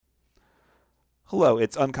Hello,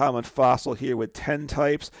 it's Uncommon Fossil here with 10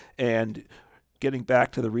 types and getting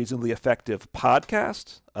back to the Reasonably Effective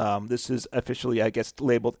podcast. This is officially, I guess,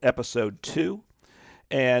 labeled episode 2.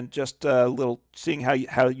 And just a little seeing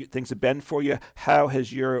things have been for you. How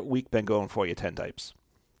has your week been going for you, 10 types?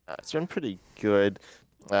 It's been pretty good.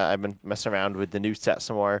 I've been messing around with the new set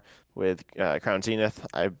some more with Crown Zenith.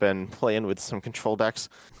 I've been playing with some control decks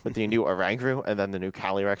with the new Oranguru and then the new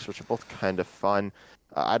Calyrex, which are both kind of fun.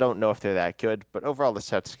 I don't know if they're that good, but overall the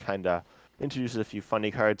set's kind of introduces a few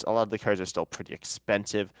funny cards. A lot of the cards are still pretty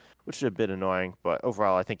expensive, which is a bit annoying, but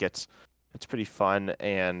overall I think it's pretty fun,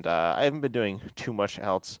 and I haven't been doing too much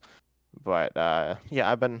else. But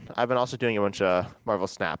yeah, I've been also doing a bunch of Marvel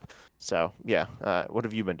Snap. So yeah, what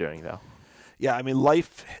have you been doing though? Yeah, I mean,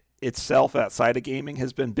 life itself outside of gaming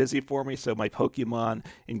has been busy for me, so my Pokemon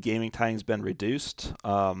in gaming time has been reduced.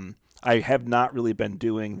 I have not really been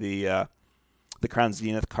doing the Crown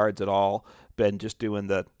Zenith cards at all. Been just doing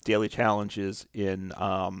the daily challenges in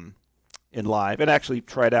live, and actually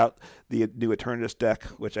tried out the new Eternatus deck,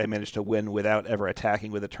 which I managed to win without ever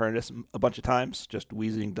attacking with Eternatus a bunch of times, just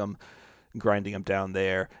wheezing them, grinding them down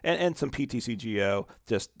there, and some PTCGO,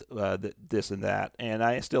 just this and that. And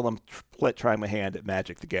I still am trying my hand at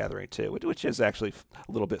Magic the Gathering too, which is actually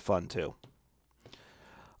a little bit fun too.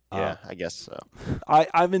 Yeah, I guess so.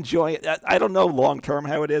 I'm enjoying it. I don't know long term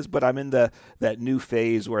how it is, but I'm in that new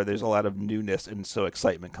phase where there's a lot of newness, and so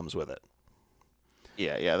excitement comes with it.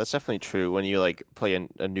 Yeah, that's definitely true. When you like play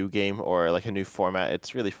a new game or like a new format,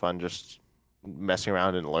 it's really fun just messing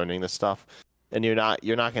around and learning this stuff. And you're not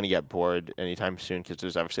going to get bored anytime soon because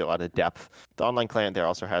there's obviously a lot of depth. The online client there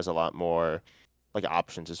also has a lot more like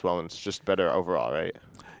options as well, and it's just better overall, right?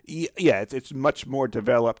 Yeah, it's much more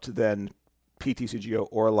developed than PTCGO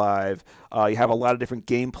or Live. You have a lot of different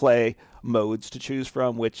gameplay modes to choose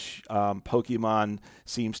from, which Pokemon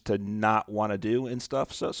seems to not want to do and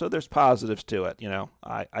stuff. So there's positives to it. You know,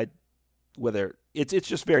 I whether it's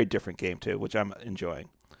just very different game too, which I'm enjoying.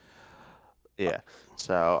 Yeah.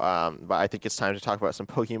 So, but I think it's time to talk about some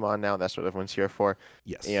Pokemon now. That's what everyone's here for.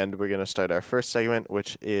 Yes. And we're gonna start our first segment,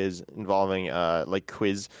 which is involving like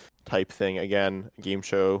quiz type thing again, game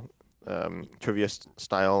show, trivia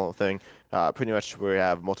style thing. Pretty much we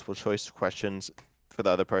have multiple choice questions for the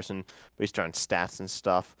other person based on stats and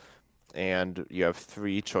stuff. And you have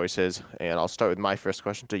three choices. And I'll start with my first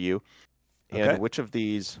question to you. And Okay. which of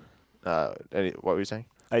these, what were you saying?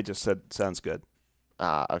 I just said sounds good.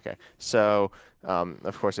 Okay. So,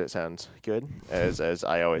 of course, it sounds good as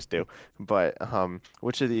I always do. But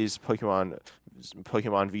which of these Pokemon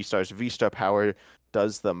V-Stars V-Star power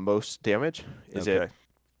does the most damage? Is it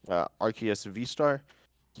Okay. Arceus V-Star,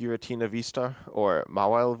 Giratina V-Star, or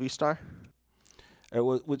Mawile V-Star?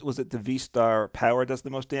 Was it the V Star power does the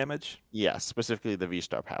most damage? Yeah, specifically the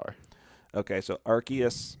V-Star power. Okay, so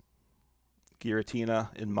Arceus, Giratina,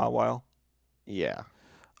 and Mawile. Yeah.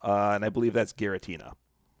 And I believe that's Giratina.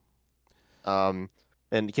 Um,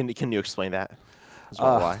 and can you explain that as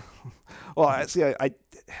well? Uh, Why? well, I see. I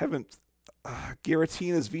haven't.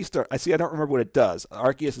 Giratina's V Star. I see. I don't remember what it does.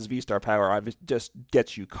 Arceus's V Star power. Just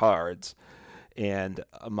gets you cards, and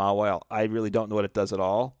Mawile. I really don't know what it does at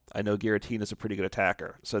all. I know Giratina's a pretty good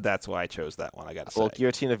attacker, so that's why I chose that one. I got to say. Well,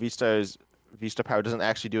 Giratina V-Star's V-Star power doesn't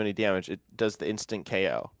actually do any damage. It does the instant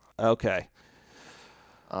KO. Okay.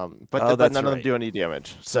 But That's none of them right. do any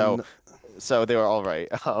damage. So. So they were all right.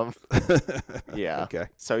 Yeah. Okay.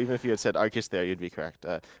 So even if you had said Arceus there, you'd be correct.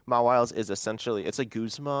 Mawile's is essentially it's a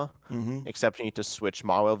Guzma, Mm-hmm. except you need to switch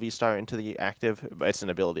Mawile V-Star into the active, but it's an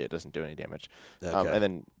ability. It doesn't do any damage. Okay. And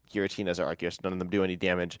then Giratina's are Arceus. None of them do any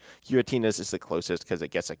damage. Giratina's is the closest because it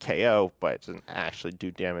gets a KO, but it doesn't actually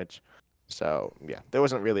do damage. So yeah, there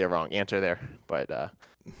wasn't really a wrong answer there, but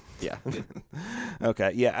yeah.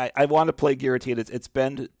 Okay, yeah, I want to play Giratina. It's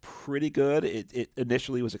been pretty good. It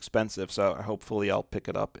initially was expensive, so hopefully I'll pick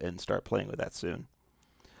it up and start playing with that soon.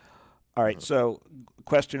 All right, so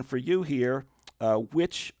question for you here.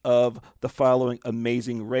 Which of the following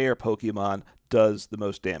amazing rare Pokemon does the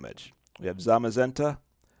most damage? We have Zamazenta,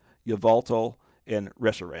 Yveltal, and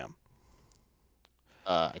Reshiram.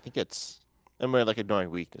 I think and we're like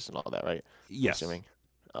ignoring weakness and all that, right? I'm Yes. assuming.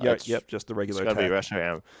 Yep, just the It's regular gonna be attack.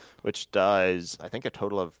 Reshiram, which does I think a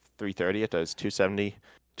total of 330. It does 270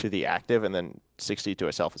 to the active and then 60 to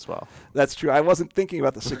itself as well. That's true. I wasn't thinking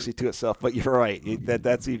about the 62 itself, but you're right.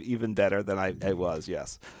 That's even better than I was,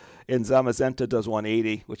 yes. And Zamazenta does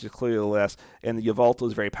 180, which is clearly less. And the Yveltal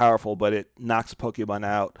is very powerful, but it knocks a Pokemon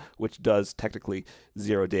out, which does technically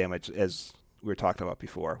 0 damage, as we were talking about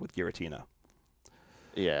before with Giratina.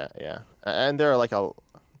 Yeah. And there are like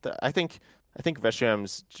I think I think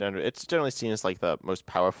Reshiram's it's generally seen as like the most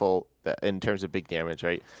powerful in terms of big damage,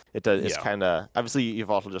 right? It does. It's Yeah. kind of obviously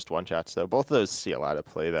you've also just one shots, so both of those see a lot of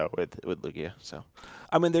play though with Lugia. So,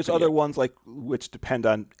 I mean, there's but yeah. other ones like which depend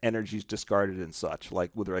on energies discarded and such,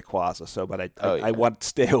 like with Rayquaza. So, but Oh I yeah, want to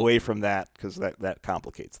stay away from that because that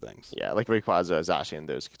complicates things. yeah, like Rayquaza, Zacian,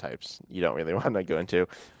 those types you don't really want to go into.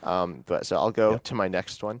 But so I'll go Yep. to my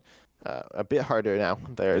next one. A bit harder now.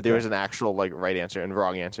 There Okay. is an actual like right answer and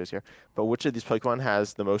wrong answers here. But which of these Pokemon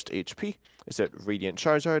has the most HP? Is it Radiant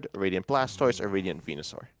Charizard, Radiant Blastoise, or Radiant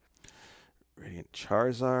Venusaur? Radiant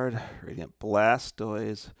Charizard, Radiant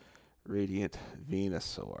Blastoise, Radiant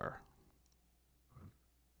Venusaur.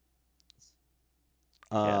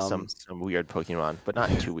 Yeah, Um, some weird Pokemon, but not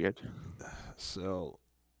too weird. so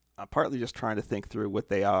I'm partly just trying to think through what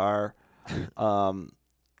they are. Um,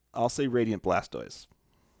 I'll say Radiant Blastoise.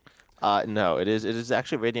 No, it is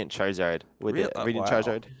actually Radiant Charizard with Real? it. Oh, Radiant wow.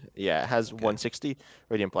 Charizard, yeah, it has Okay. 160.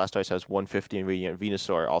 Radiant Blastoise has 150, and Radiant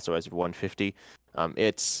Venusaur also has 150.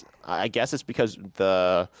 It's I guess it's because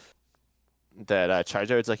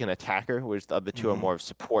Charizard's like an attacker, whereas the other two are Hmm. more of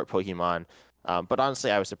support Pokemon. But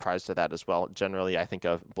honestly, I was surprised at that as well. Generally, I think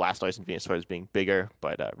of Blastoise and Venusaur as being bigger,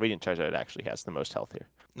 but Radiant Charizard actually has the most health here.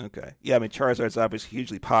 Okay. Yeah, I mean Charizard's obviously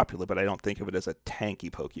hugely popular, but I don't think of it as a tanky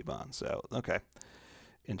Pokemon. So okay,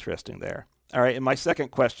 interesting there. All right, and my second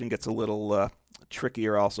question gets a little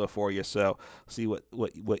trickier also for you. So see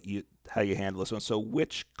what you how you handle this one. So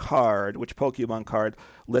which Pokemon card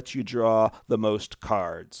lets you draw the most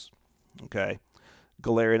cards? Okay,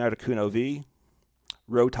 Galarian Articuno V,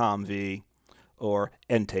 Rotom V, or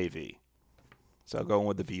Entei V. So going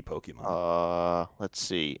with the V Pokemon. Let's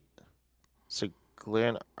see. So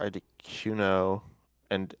Glen Articuno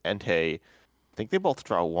and Entei, I think they both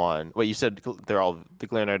draw one. Wait, you said they're all the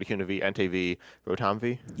Glen Articuno V, Entei V, Rotom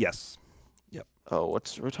V? Yes. Yep. Oh,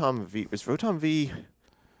 what's Rotom V? Is Rotom V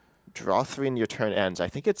draw three and your turn ends? I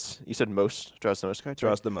think you said most draws the most cards, right?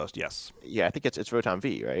 Draws the most. Yes. Yeah, I think it's Rotom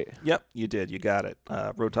V, right? Yep, you did. You got it.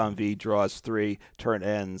 Rotom V draws 3, turn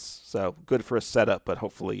ends. So good for a setup, but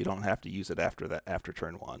hopefully you don't have to use it after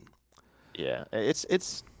turn 1. Yeah,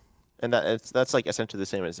 it's and that's like essentially the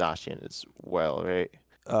same as Zacian as well, right?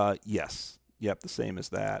 Yes. Yep, the same as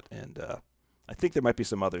that. And I think there might be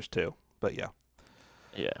some others too. But yeah,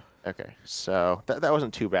 Yeah. Okay. So that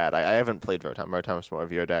wasn't too bad. I haven't played Rotom. Rotom's more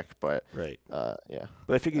of your deck, but right. yeah.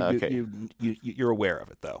 But I figure Okay. you're aware of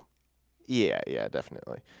it though. Yeah,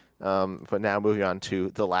 definitely. But now moving on to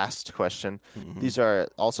the last question. Hmm. These are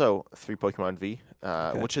also three Pokemon V.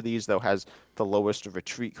 Okay. Which of these though has the lowest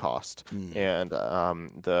retreat cost? Mm. And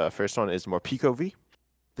the first one is Morpeko V.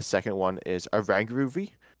 The second one is Oranguru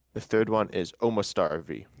V. The third one is Omastar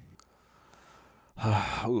V.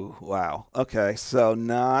 Ooh, wow. Okay, so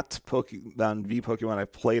not Pokemon V Pokemon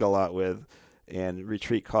I've played a lot with, and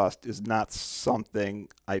retreat cost is not something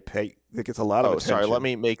I pay. It gets a lot of Oh, attention. sorry. Let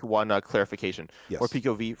me make one clarification. Yes.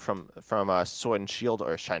 Morpeko V from Sword and Shield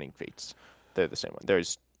or Shining Fates. They're the same one.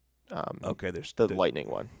 There's Okay. There's the lightning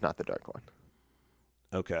one, not the dark one.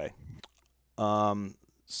 okay.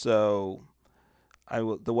 So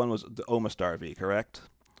the one was the Omastar V, correct?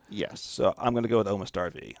 Yes. So I'm gonna go with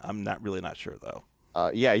Omastar V. I'm not sure though.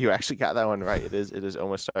 Yeah, you actually got that one right. It is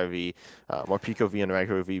Omastar V. Morpeko V and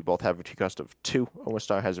Oranguru V both have a retreat cost of 2.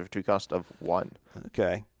 Omastar has a retreat cost of 1.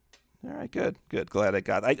 Okay. All right. Good. Glad I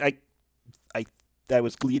got. I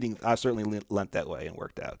was leading. I certainly lent that way and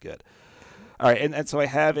worked out good. All right. And so I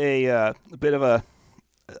have a bit of a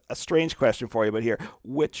strange question for you, but here,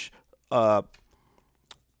 which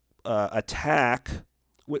attack,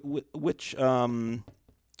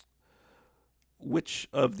 which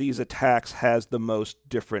of these attacks has the most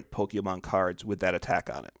different Pokemon cards with that attack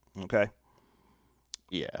on it? Okay.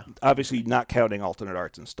 Yeah. Obviously, not counting alternate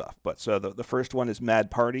arts and stuff. But so the first one is Mad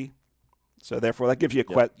Party. So therefore, that gives you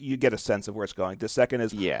Yep. you get a sense of where it's going. The second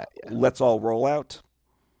is Yeah. Let's All Roll Out,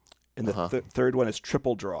 and the Uh-huh. third one is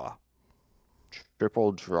Triple Draw.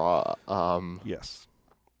 Triple draw. Yes.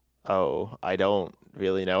 Oh, I don't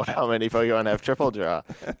really know how many Pokemon have triple draw.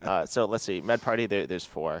 So let's see. Med Party, there's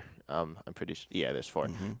 4. I'm pretty sure. Yeah, there's 4.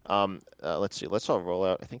 Mm-hmm. Let's see. Let's all roll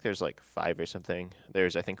out. I think there's like 5 or something.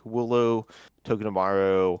 There's, I think, Wooloo,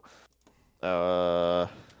 Togedemaru,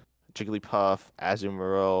 Jigglypuff,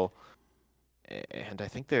 Azumarill, and I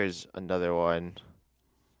think there's another one.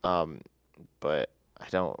 But I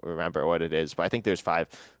don't remember what it is. But I think there's 5.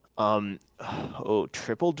 Oh,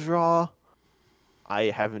 triple draw. I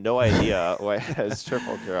have no idea what has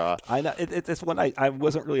triple draw. I know it's one I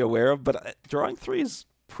wasn't really aware of, but drawing 3 is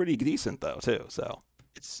pretty decent though too. So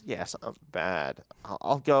It's not bad.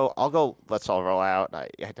 I'll go. Let's all roll out. I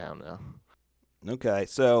don't know. Okay,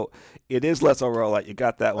 so it is Let's Rollout. You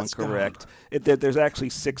got that one Let's go. correct. There's actually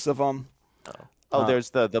 6 of them. There's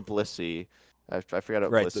the Blissey. I forgot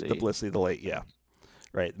about Right, Blissey. the Blissey, the late, yeah.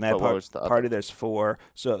 Right, But what was the Party, other? there's 4.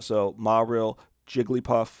 So Marill,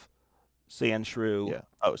 Jigglypuff, Sandshrew. Yeah.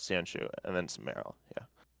 Oh, Sandshoe, and then some Meryl. Yeah.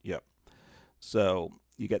 Yep. So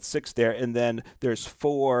you get 6 there, and then there's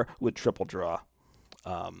 4 with triple draw.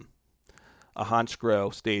 A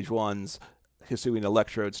Honchkrow, stage 1's, Hisuian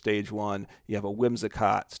Electrode, stage 1. You have a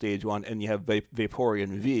Whimsicott, stage 1, and you have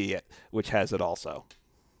Vaporeon V, which has it also.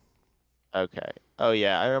 Okay. Oh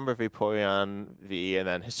yeah, I remember Vaporeon V and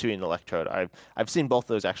then Hisuian Electrode. I've seen both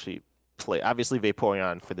those actually play. Obviously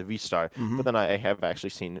Vaporeon for the V Star, but then I have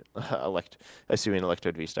actually seen Hisuian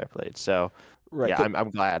Electrode V Star played. So Right. yeah,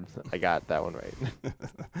 I'm glad I got that one right.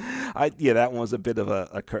 That one was a bit of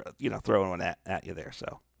a throwing one at you there.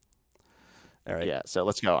 So, all right. Yeah. So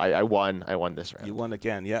let's go. I won this round. You won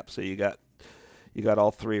again. Yep. So you got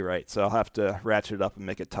all 3 right. So I'll have to ratchet it up and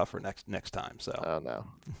make it tougher next time. So. Oh no.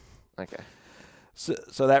 Okay.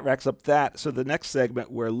 So that racks up that. So the next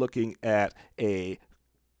segment we're looking at a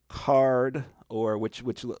card, or which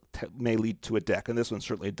may lead to a deck, and this one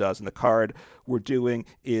certainly does. And the card we're doing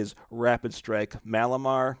is Rapid Strike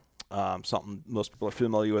Malamar, something most people are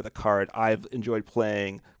familiar with. A card I've enjoyed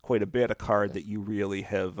playing quite a bit. A card that you really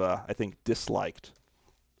have, I think, disliked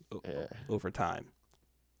over time.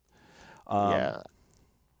 Yeah.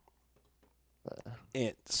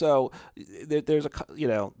 And so there's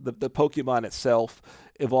the Pokemon itself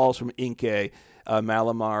evolves from Inkay.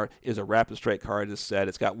 Malamar is a Rapid Strike card, as said.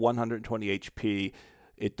 It's got 120 HP.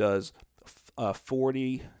 It does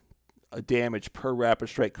 40 damage per Rapid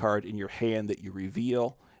Strike card in your hand that you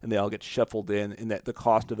reveal, and they all get shuffled in, and that the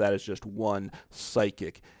cost of that is just 1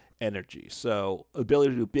 Psychic Energy. So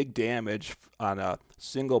ability to do big damage on a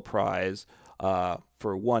single prize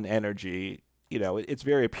for 1 energy. It's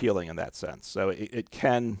very appealing in that sense. So it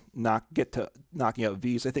can get to knocking out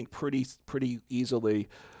Vs, I think, pretty easily.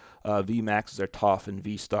 V Maxes are tough, and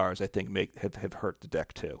V Stars, I think, have hurt the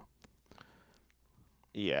deck too.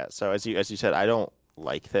 Yeah. So as you said, I don't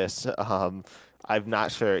like this. I'm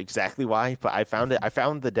not sure exactly why, but I found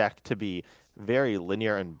the deck to be very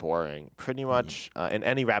linear and boring. Pretty much in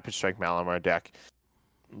any Rapid Strike Malamar deck,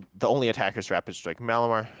 the only attacker is Rapid Strike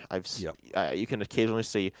Malamar. You can occasionally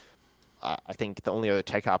see. I think the only other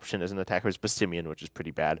tech option as an attacker is Bastimian, which is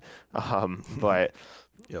pretty bad. But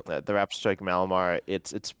the Rapid Strike Malamar,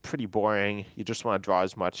 it's pretty boring. You just want to draw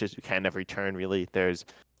as much as you can every turn. Really, there's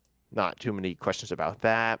not too many questions about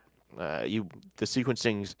that. The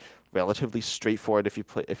sequencing's relatively straightforward if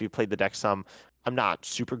you played the deck some. I'm not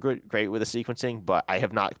super great with the sequencing, but I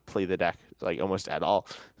have not played the deck like almost at all.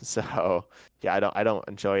 So yeah, I don't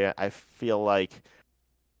enjoy it. I feel like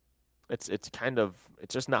it's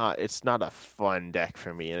not a fun deck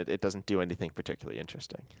for me, and it doesn't do anything particularly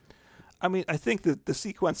interesting. I mean, I think that the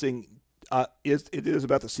sequencing is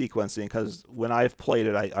about the sequencing, because when I've played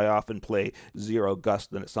it, I often play Zero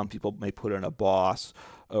Gust, and some people may put in a boss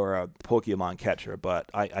or a Pokemon catcher, but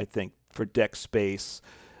I think for deck space,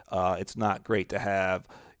 it's not great to have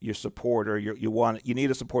your supporter. You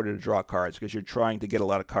need a supporter to draw cards, because you're trying to get a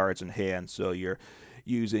lot of cards in hand, so you're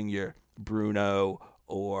using your Bruno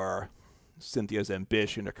or Cynthia's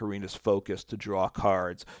Ambition or Karina's Focus to draw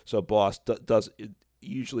cards. So boss does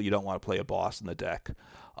usually you don't want to play a boss in the deck.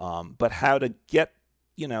 But how to get,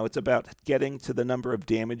 it's about getting to the number of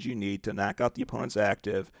damage you need to knock out the opponent's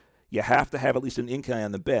active. You have to have at least an Inkay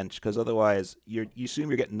on the bench, because otherwise you assume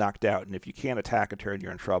you're getting knocked out, and if you can't attack a turn,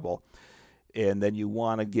 you're in trouble. And then you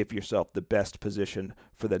want to give yourself the best position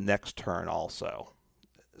for the next turn also.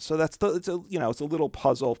 So it's a little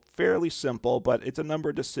puzzle, fairly simple, but it's a number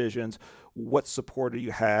of decisions. What supporter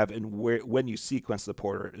you have and when you sequence the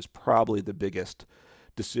supporter is probably the biggest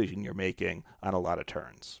decision you're making on a lot of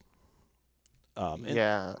turns.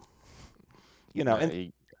 Yeah.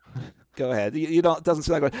 Go ahead. It doesn't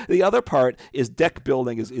seem like the other part is deck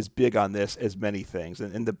building is big on this, as many things,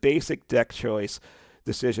 and the basic deck choice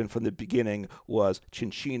decision from the beginning was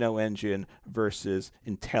Cinccino engine versus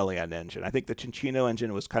Inteleon engine. I think the Cinccino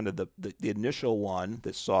engine was kind of the initial one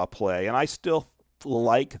that saw play, and I still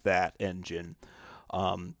like that engine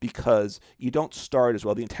because you don't start as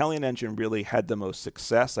well. The Inteleon engine really had the most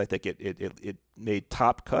success. I think it made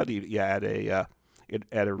top cut at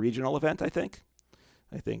a regional event. I think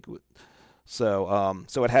so.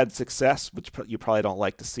 So it had success, which you probably don't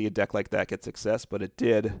like to see a deck like that get success, but it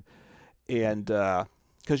did. And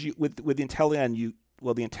because with the Inteleon,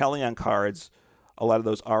 the Inteleon cards, a lot of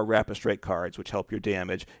those are Rapid Strike cards, which help your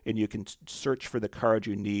damage, and you can search for the card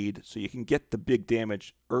you need, so you can get the big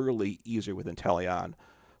damage early easier with Inteleon.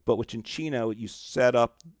 But with Cinccino, you set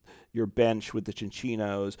up your bench with the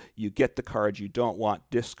Cinccinos, you get the cards you don't want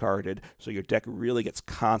discarded, so your deck really gets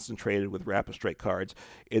concentrated with Rapid Strike cards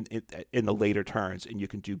in the later turns, and you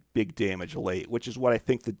can do big damage late, which is what I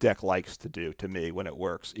think the deck likes to do to me when it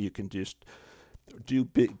works. You can just do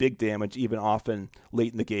big damage, even often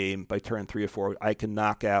late in the game by turn 3 or 4. I can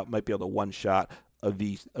knock out, might be able to one-shot a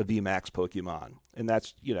VMAX Pokemon. And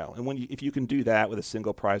that's, and if you can do that with a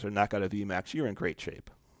single prize or knock out a VMAX, you're in great shape.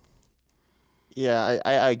 Yeah,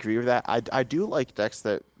 I agree with that. I do like decks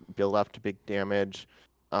that build up to big damage,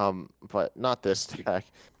 but not this deck.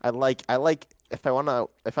 I like if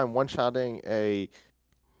I'm one-shotting a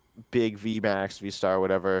big VMAX, V-Star,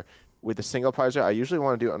 whatever, with a single prizer, I usually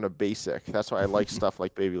want to do it on a basic. That's why I like stuff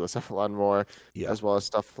like Baby Cephalon more, as well as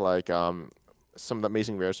stuff like some of the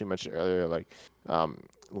amazing rares you mentioned earlier, like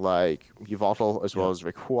Yveltal as well as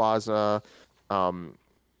Rayquaza. And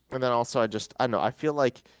then also I don't know, I feel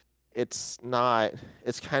like it's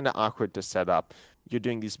kind of awkward to set up. You're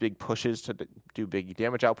doing these big pushes to do big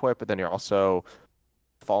damage output, but then you're also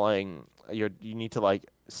you need to like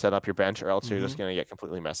set up your bench, or else you're just gonna get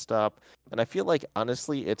completely messed up. And I feel like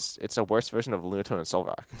honestly, it's a worse version of Lunatone and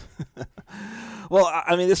Solrock. Well,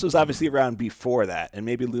 I mean, this was obviously around before that, and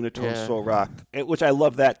maybe Lunatone Solrock, which I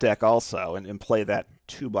love that deck also, and play that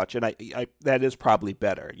too much, and I that is probably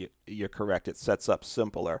better. You're correct; it sets up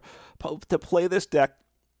simpler to play this deck.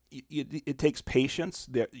 It takes patience.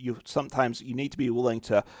 Sometimes you need to be willing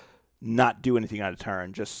to not do anything on a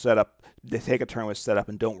turn. Just take a turn with setup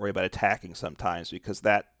and don't worry about attacking sometimes, because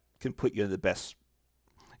that can put you in the best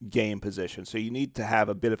game position. So you need to have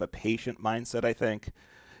a bit of a patient mindset, I think.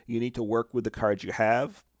 You need to work with the cards you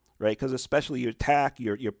have, right? Because especially your attack,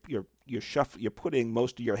 you're putting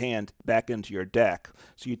most of your hand back into your deck,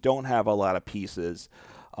 so you don't have a lot of pieces.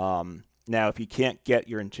 Now, if you can't get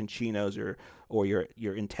your Cincinos or your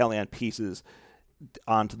Inteleon pieces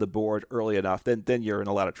onto the board early enough, then you're in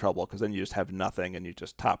a lot of trouble, because then you just have nothing and you're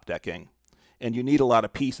just top decking. And you need a lot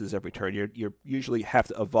of pieces every turn. You usually have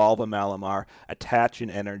to evolve a Malamar, attach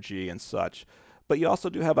an energy and such. But you also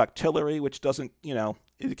do have Octillery, which doesn't,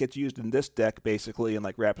 it gets used in this deck basically in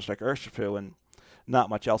like Rapid Strike Urshifu and not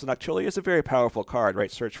much else. And Octillery is a very powerful card,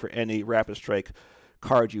 right? Search for any Rapid Strike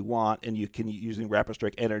card you want, and you can, using Rapid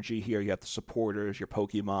Strike energy here, you have the supporters, your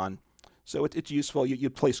Pokemon. So it's useful. You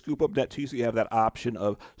play Scoop Up Net too, so you have that option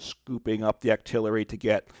of scooping up the Octillery to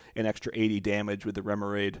get an extra 80 damage with the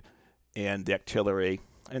Remoraid and the Octillery.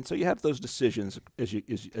 And so you have those decisions as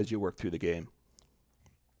you work through the game.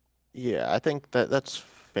 Yeah, I think that's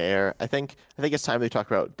fair. I think it's time to talk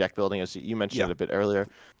about deck building, as you mentioned it a bit earlier.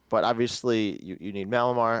 But obviously you need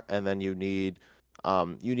Malamar, and then you need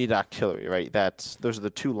Octillery, right? Those are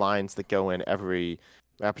the two lines that go in every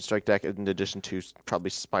Rapid Strike deck, in addition to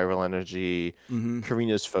probably Spiral Energy,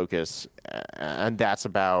 Karina's Focus, and that's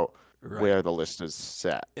about where the list is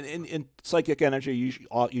set. And Psychic Energy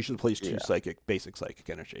usually plays two basic Psychic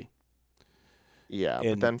Energy. Yeah,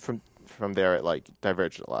 but then from there it like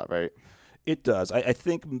diverged a lot, right? It does. I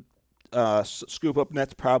think Scoop Up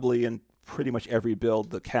Nets probably in pretty much every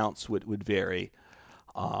build the counts would vary.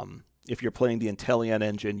 If you're playing the Inteleon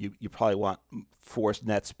engine, you probably want forced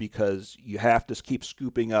nets, because you have to keep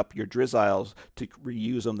scooping up your Drizziles to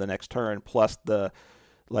reuse them the next turn, plus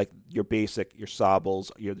your basic, your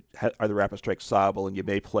Sobbles are the Rapid Strike Sobble, and you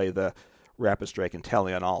may play the Rapid Strike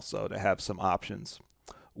Inteleon also to have some options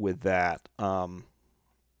with that.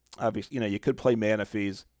 Obviously, you could play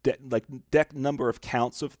Manaphy's. Deck number of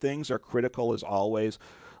counts of things are critical as always.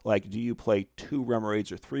 Like, do you play 2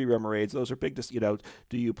 Remoraids or 3 Remoraids? Those are big.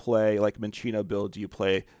 Do you play like Minccino build? Do you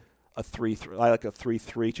play a 3-3? I like a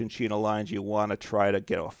 3-3 Cinccino line. Do you want to try to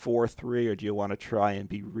get a 4-3, or do you want to try and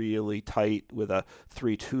be really tight with a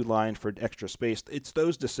 3-2 line for extra space? It's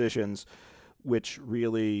those decisions which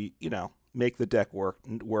really, make the deck work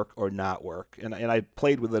or not work. And I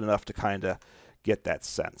played with it enough to kind of get that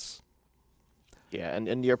sense. Yeah,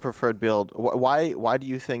 and your preferred build, why do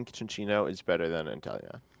you think Cinccino is better than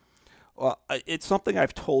Inteleon? Well, it's something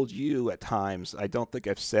I've told you at times. I don't think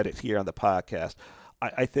I've said it here on the podcast.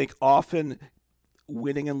 I think often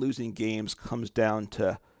winning and losing games comes down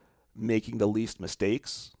to making the least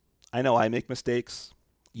mistakes. I know I make mistakes.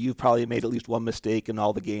 You've probably made at least one mistake in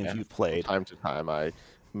all the games you've played. From time to time, I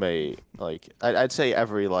may, I'd say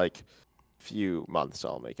every, few months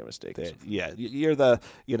I'll make a mistake. You're the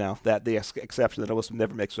exception that almost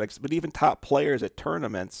never makes mistakes. But even top players at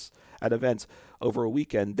tournaments, at events over a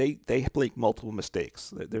weekend, they make multiple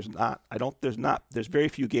mistakes. There's very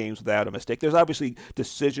few games without a mistake. There's obviously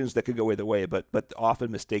decisions that could go either way, but often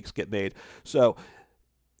mistakes get made. So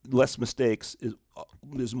less mistakes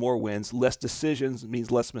is more wins. Less decisions means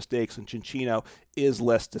less mistakes, and Cinccino is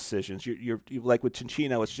less decisions. You're like with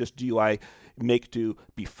Cinccino, it's just do I make do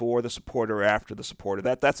before the supporter or after the supporter?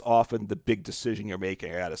 That's often the big decision you're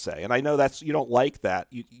making, I gotta say. And I know that's you don't like that.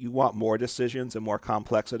 You want more decisions and more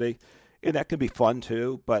complexity, and that can be fun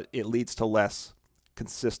too, but it leads to less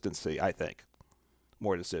consistency, I think.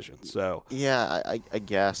 More decisions. So Yeah, I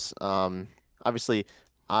guess. Obviously,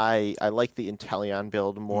 I like the Inteleon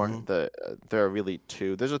build more. mhm. There are really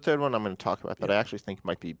two. There's a third one I'm going to talk about that I Yeah. actually think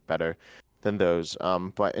might be better than those.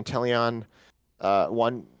 But Inteleon,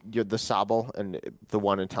 one you're the Sobble and the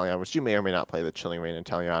one Inteleon, which you may or may not play the Chilling Reign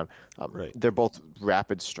Inteleon. Right. They're both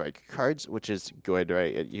rapid strike cards, which is good,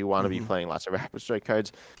 right? You want to be Hmm. playing lots of rapid strike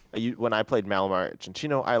cards. When I played Malamar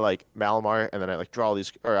Cinccino, I like Malamar, and then I like draw all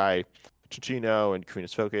these, or I Cinccino and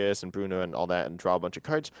Carina's Focus and Bruno and all that, and draw a bunch of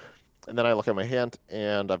cards. And then I look at my hand,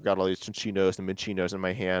 and I've got all these Cinchinos and Minchinos in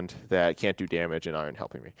my hand that can't do damage and aren't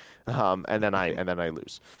helping me. And then I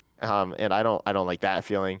lose. And I don't like that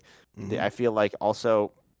feeling. Hmm. I feel like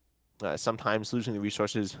also sometimes losing the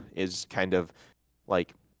resources is kind of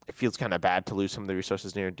like it feels kind of bad to lose some of the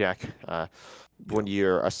resources in your deck. Yeah. When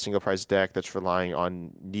you're a single prize deck that's relying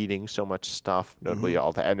on needing so much stuff, notably Hmm.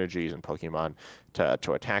 all the energies and Pokemon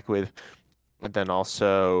to attack with. And then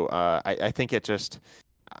also, I think it doesn't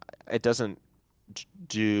it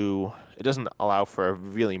doesn't allow for a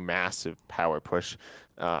really massive power push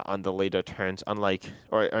on the later turns, unlike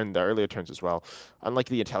or in the earlier turns as well. Unlike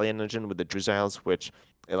the Italian engine with the Drizzles, which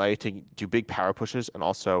allow you to do big power pushes and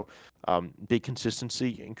also big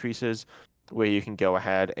consistency increases, where you can go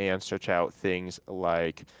ahead and search out things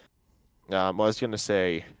like I was going to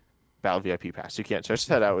say Battle VIP Pass. You can't search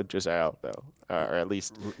that out with Drizzle though, or at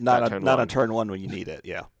least Not not on turn not on one. turn one when you need it.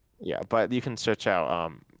 Yeah. Yeah, but you can search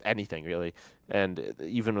out anything really, and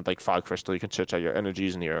even with like Fog Crystal, you can search out your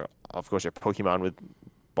energies and your, of course, your Pokemon with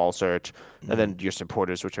Ball Search, and Hmm. then your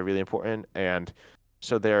supporters, which are really important. And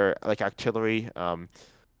so they're like artillery.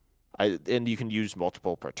 And you can use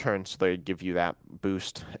multiple per turn, so they give you that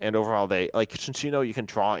boost. And overall, they like since you know you can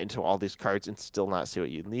draw into all these cards and still not see what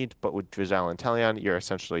you need. But with Drizzle and Teleon, you're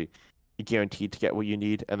essentially guaranteed to get what you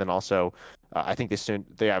need. And then also, I think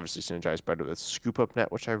they obviously synergize better with Scoop Up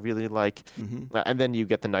Net, which I really like. Hmm. And then you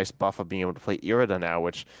get the nice buff of being able to play Irida now,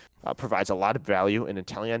 which provides a lot of value in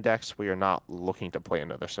Inteleon decks where you're not looking to play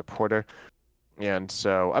another supporter. And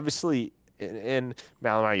so, obviously, in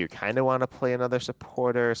Malamar, you kind of want to play another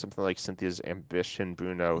supporter, something like Cynthia's Ambition,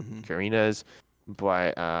 Bruno, Hmm. Karina's.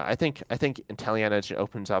 But I think Inteleon Edge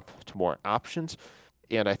opens up to more options,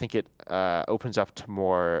 and I think it opens up to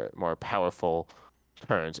more powerful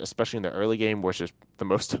turns, especially in the early game, which is the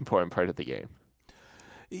most important part of the game.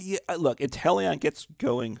 Yeah, look, Inteleon gets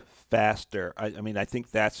going faster. I mean, I think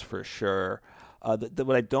that's for sure.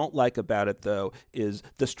 What I don't like about it, though, is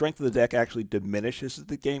the strength of the deck actually diminishes as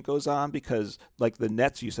the game goes on because, like, the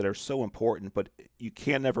nets you said are so important, but you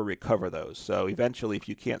can never recover those. So eventually, if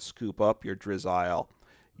you can't scoop up your Drizzile,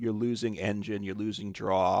 you're losing engine, you're losing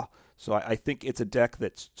draw. So I think it's a deck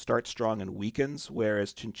that starts strong and weakens,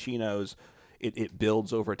 whereas Cinccino's, it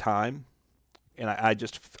builds over time and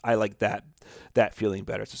I like that feeling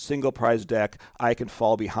better. It's a single prize deck. I can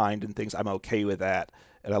fall behind and things. I'm okay with that,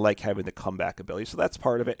 and I like having the comeback ability. So that's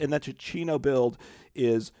part of it. And the Chino build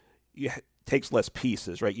is takes less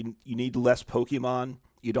pieces, right? You need less Pokemon.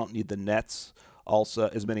 You don't need the nets also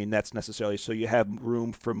as many nets necessarily. So you have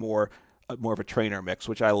room for more of a trainer mix,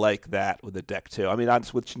 which I like that with the deck too. I mean,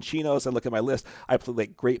 with Cinchinos, I look at my list. I play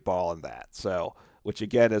like Great Ball in that. So which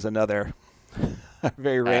again is another a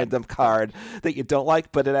very And random card that you don't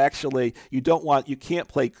like, but it actually you can't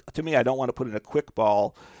play. To me, I don't want to put in a quick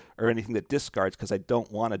ball or anything that discards because I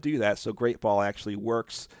don't want to do that. So great ball actually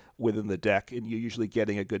works within the deck, and you're usually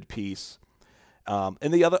getting a good piece.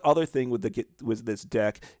 And the other thing with this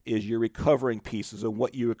deck is you're recovering pieces, and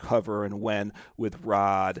what you recover and when with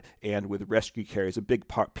Rod and with Rescue Carry is a big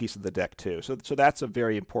piece of the deck too. So that's a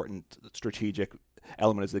very important strategic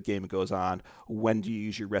element as the game goes on. When do you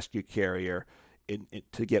use your Rescue Carrier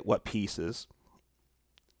to get what pieces?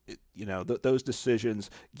 Those decisions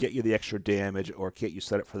get you the extra damage or get you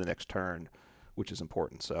set up for the next turn, which is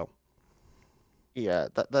important. So yeah,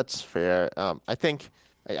 that's fair. I think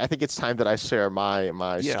it's time that I share my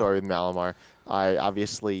yeah. story with Malamar. I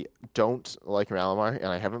obviously don't like Malamar, and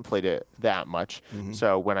I haven't played it that much. Hmm.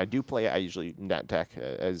 So when I do play it, I usually net deck,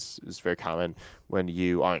 as is very common when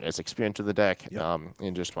you aren't as experienced with the deck, Yep.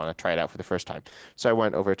 and just want to try it out for the first time. So I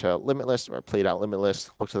went over to Limitless, or played out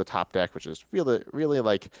Limitless, looked to the top deck, which is really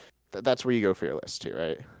like that's where you go for your list too,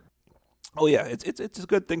 right? Oh yeah, it's a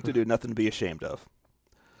good thing to do. Nothing to be ashamed of.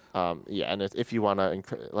 Yeah, and if you want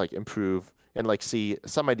to like improve and like see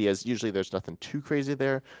some ideas, usually there's nothing too crazy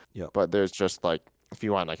there, Yep. but there's just like if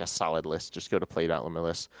you want like a solid list, just go to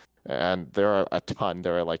play.limitless. And there are a ton.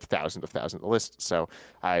 There are like thousands of lists. So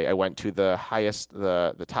I went to the highest,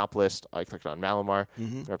 the top list. I clicked on Malamar,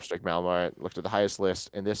 Hmm. Represent Malamar, looked at the highest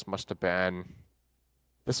list, and this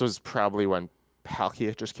was probably when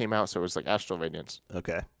Palkia just came out, so it was like Astral Radiance.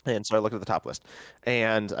 Okay. And so I looked at the top list,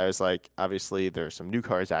 and I was like, obviously there's some new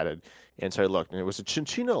cards added, and so I looked, and it was a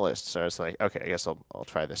Chinchino list. So I was like, okay, I guess I'll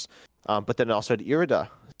try this. But then it also had Irida,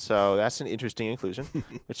 so that's an interesting inclusion.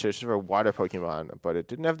 It searches for water Pokemon, but it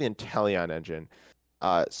didn't have the Inteleon engine.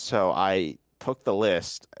 So I took the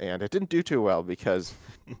list, and it didn't do too well because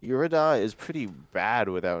Irida is pretty bad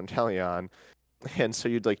without Inteleon, and so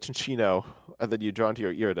you'd like Chinchino, and then you draw into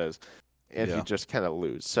your Iridas, and you Yeah. just kind of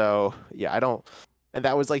lose. So yeah, I don't. And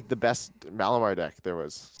that was like the best Malamar deck there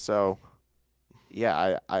was. So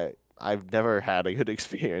yeah, I've never had a good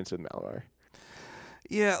experience in Malamar.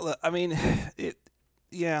 Yeah, I mean, it.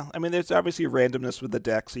 Yeah, I mean, there's obviously randomness with the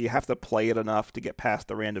deck, so you have to play it enough to get past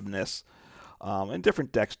the randomness. And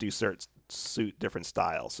different decks do suit different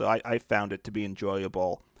styles, so I found it to be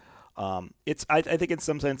enjoyable. I think in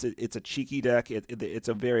some sense it's a cheeky deck. It's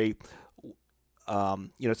a very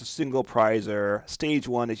it's a single prizer. Stage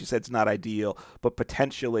one, as you said, it's not ideal, but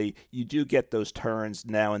potentially you do get those turns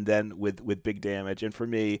now and then with big damage. And for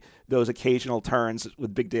me, those occasional turns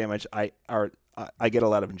with big damage, I get a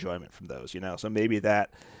lot of enjoyment from those. So maybe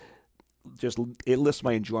that just it lifts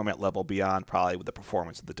my enjoyment level beyond probably with the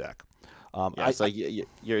performance of the deck. Yeah, it's like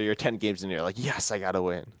you're 10 games in, you're like, yes, I gotta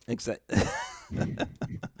win. Exactly.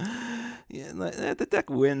 Yeah, the deck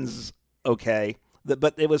wins okay.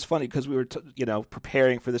 But it was funny because we were,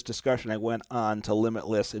 preparing for this discussion. I went on to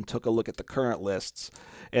Limitless and took a look at the current lists,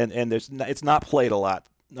 and it's not played a lot,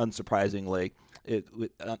 unsurprisingly,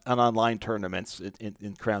 on online tournaments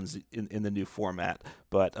in Crowns in the new format.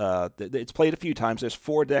 But it's played a few times. There's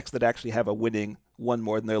 4 decks that actually have a winning one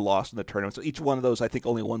more than their loss in the tournament. So each one of those, I think,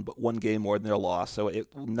 only one game more than their loss. So it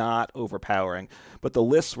not overpowering. But the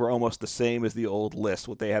lists were almost the same as the old list.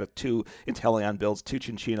 What they had 2 Inteleon builds, 2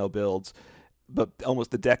 Chinchino builds, but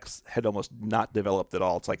almost the decks had almost not developed at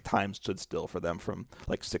all. It's like time stood still for them from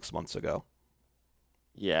like 6 months ago.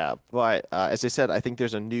 Yeah, but as I said, I think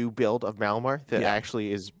there's a new build of Malamar that Yeah.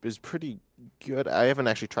 actually is pretty good. I haven't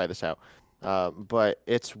actually tried this out, but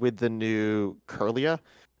it's with the new Curlia,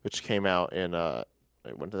 which came out in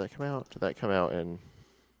wait, when did that come out? Did that come out in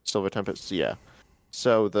Silver Tempest? Yeah.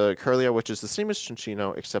 So the Curlia, which is the same as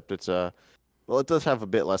Chinchino, except it's well, it does have a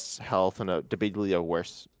bit less health and debatably a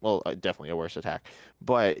worse, well, definitely a worse attack.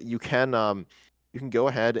 But you can go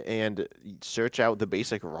ahead and search out the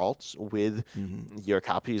basic Ralts with Mm-hmm. your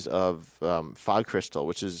copies of Fog Crystal,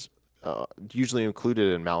 which is usually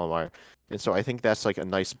included in Malamar, and so I think that's like a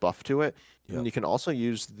nice buff to it. Yep. And you can also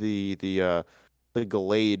use the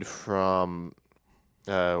Glade from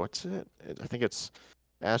what's it? I think it's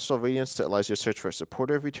Astral Radiance that allows you to search for a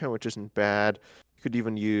supporter every turn, which isn't bad. You could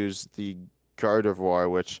even use the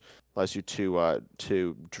Gardevoir, which allows you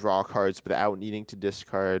to draw cards without needing to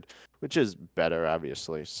discard, which is better,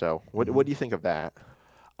 obviously. So, what do you think of that?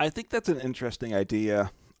 I think that's an interesting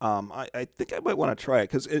idea. I think I might want to try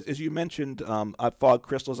it because, as you mentioned, Fog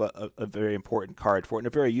Crystal is a very important card for it and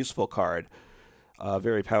a very useful card, a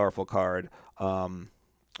very powerful card.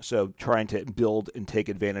 So trying to build and take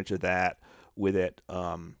advantage of that with it,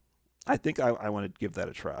 I think I want to give that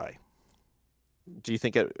a try. Do you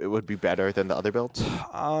think it would be better than the other builds?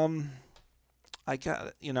 Um,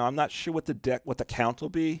 I'm not sure what the count will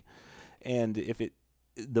be, and if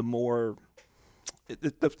the more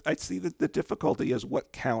I see that the difficulty is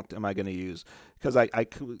what count am I going to use because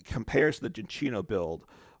compares to the Chinchino build,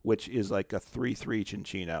 which is like a 3/3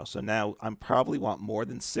 Chinchino. So now I'm probably want more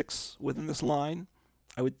than 6 within this line,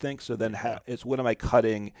 I would think. So then it's what am I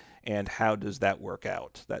cutting and how does that work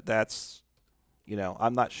out? That's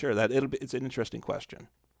I'm not sure that it's an interesting question.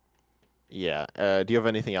 Yeah. Do you have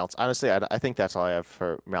anything else? Honestly, I think that's all I have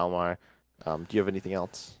for Malamar. Do you have anything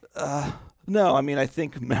else? No, I mean I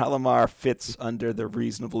think Malamar fits under the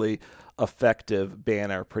reasonably effective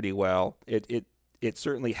banner pretty well. It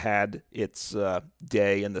certainly had its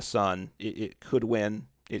day in the sun. It could win.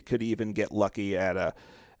 It could even get lucky at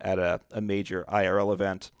a major IRL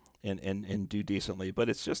event and do decently. But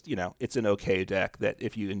it's just it's an okay deck that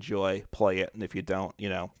if you enjoy, play it, and if you don't,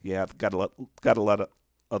 got a lot of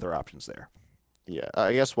other options there. Yeah,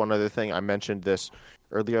 I guess one other thing, I mentioned this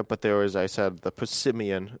earlier, but there was, I said, the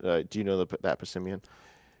Passimian. Do you know that Passimian?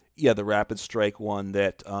 Yeah, the Rapid Strike one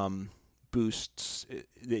that boosts.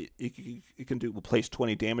 It can place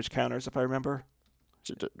 20 damage counters if I remember.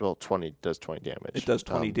 Well, 20 does 20 damage. It does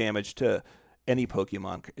 20 damage to any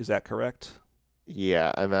Pokemon. Is that correct?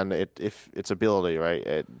 Yeah, and then if its ability, right?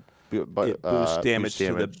 It boosts damage, boosts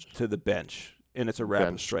damage to the bench, and it's a Rapid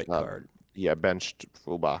bench. Strike card. Yeah, benched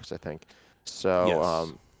full box, I think. So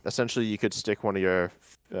Yes. essentially, you could stick one of your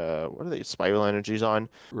what are they, spiral energies on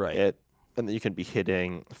Right. it, and then you can be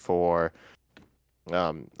hitting for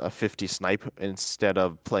a 50 snipe instead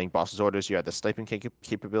of playing boss's orders. You have the sniping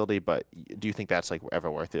capability, but do you think that's like ever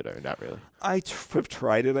worth it or not really? Have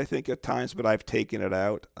tried it, I think, at times, but I've taken it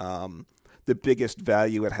out. The biggest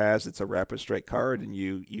value it has, it's a Rapid Strike card, and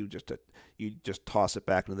you just toss it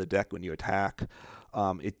back into the deck when you attack.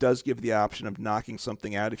 It does give the option of knocking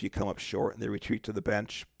something out if you come up short and they retreat to the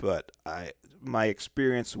bench, but my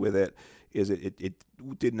experience with it is it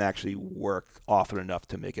didn't actually work often enough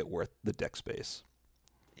to make it worth the deck space.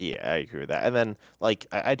 Yeah, I agree with that. And then, like,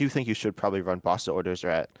 I do think you should probably run boss orders, or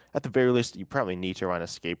at the very least, you probably need to run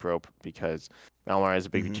escape rope because Malamar has a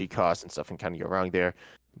bigger G cost and stuff can kind of go wrong there.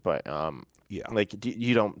 But Yeah. like,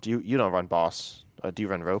 you don't run boss? Do you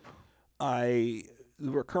run rope? In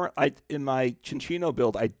my Cinccino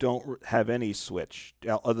build, I don't have any switch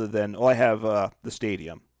other than I have the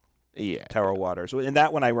stadium. Yeah, Tower Water. So in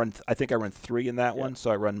that one, I think I run 3 in that one. So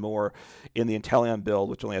I run more in the Inteleon build,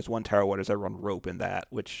 which only has 1 Tower Waters. I run rope in that,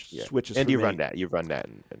 which switches. And for you me. run that. You run that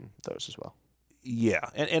in those as well. Yeah,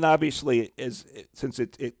 and obviously, since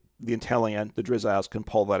the Inteleon, the Drizziles can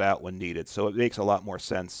pull that out when needed, so it makes a lot more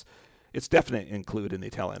sense. It's definitely included in the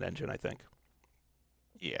Inteleon engine, I think.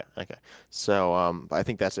 Yeah. Okay. So I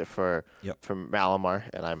think that's it for Malamar,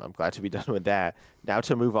 and I'm glad to be done with that. Now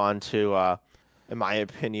to move on to in my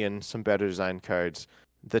opinion, some better designed cards.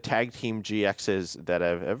 The tag team GXs that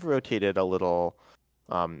have rotated a little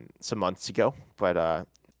some months ago, but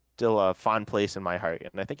still a fond place in my heart,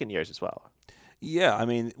 and I think in yours as well. Yeah, I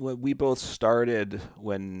mean, we both started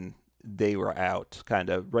when they were out, kind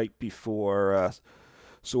of right before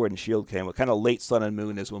Sword and Shield came. Kind of late Sun and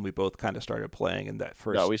Moon is when we both kind of started playing in that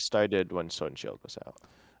first. No, we started when Sword and Shield was out.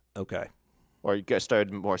 Okay. Or you guys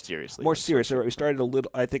started more seriously. More serious. We started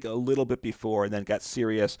I think a little bit before, and then got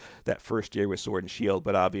serious that first year with Sword and Shield.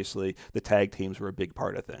 But obviously, the tag teams were a big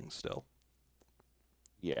part of things still.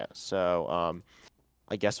 Yeah. So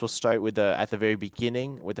I guess we'll start with at the very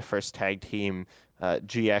beginning with the first tag team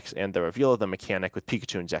GX and the reveal of the mechanic with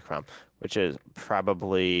Pikachu and Zekrom, which is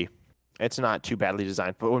probably. It's not too badly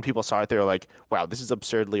designed, but when people saw it, they were like, "Wow, this is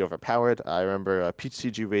absurdly overpowered." I remember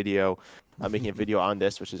PTCG Radio making a video on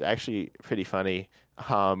this, which is actually pretty funny,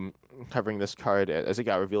 covering this card as it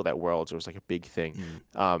got revealed at Worlds. It was like a big thing,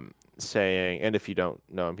 saying, and if you don't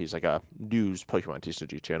know him, he's like a news Pokemon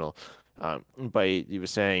TCG channel, but he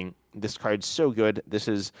was saying, this card's so good. This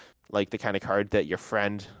is like the kind of card that your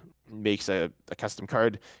friend makes a custom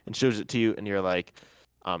card and shows it to you, and you're like,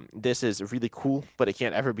 this is really cool, but it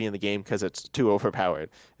can't ever be in the game because it's too overpowered.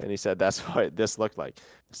 And he said that's what this looked like.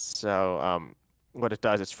 So what it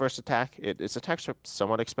does, its first attack, its attacks are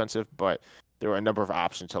somewhat expensive, but there were a number of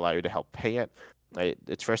options to allow you to help pay it.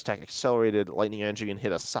 Its first attack accelerated lightning energy and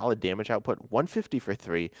hit a solid damage output, 150 for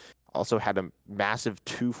 3. Also had a massive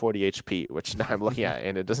 240 HP, which now I'm looking at,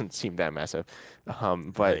 and it doesn't seem that massive.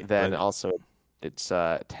 Also its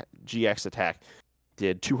GX attack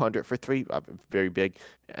did 200 for 3, very big,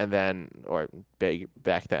 and then, or big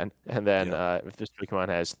back then. And then if this Pokemon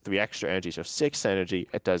has 3 extra energy, so 6 energy,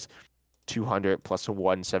 it does 200 plus a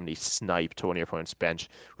 170 snipe to one of your opponent's bench,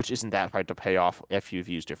 which isn't that hard to pay off if you've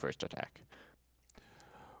used your first attack.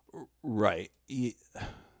 Right.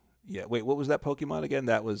 Yeah. Wait, what was that Pokemon again?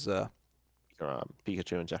 That was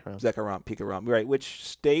Pikachu and Zekrom. Pikarom, right? Which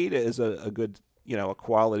stayed as a good, a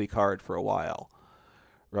quality card for a while,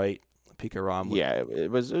 right? Pikarom. Yeah,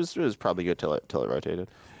 it was probably good till it rotated.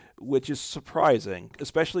 Which is surprising,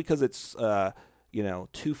 especially because it's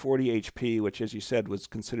 240 HP, which, as you said, was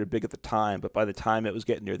considered big at the time. But by the time it was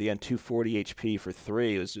getting near the end, 240 HP for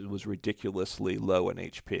 3 was ridiculously low in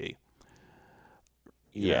HP.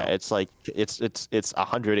 Yeah, it's like it's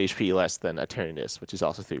 100 HP less than Eternatus, which is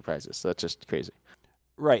also 3 prizes. So that's just crazy.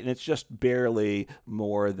 Right, and it's just barely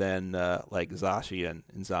more than like Zacian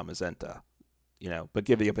and Zamazenta, but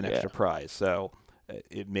giving up an extra prize. So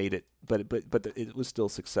it made it, but it was still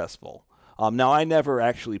successful. Now I never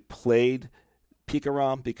actually played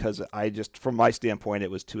Pikarom because from my standpoint,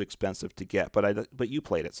 it was too expensive to get. But you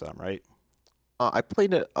played it some, right? I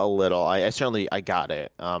played it a little. I certainly got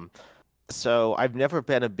it. So I've never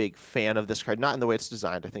been a big fan of this card, not in the way it's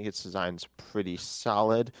designed. I think its design's pretty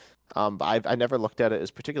solid. But I never looked at it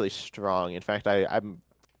as particularly strong. In fact, I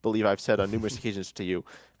believe I've said on numerous occasions to you,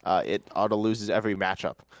 it auto loses every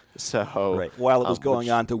matchup. So, Right. While it was going which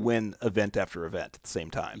on to win event after event at the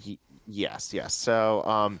same time. yes, yes. So,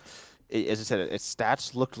 as I said, its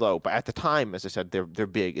stats looked low, but at the time, as I said, they're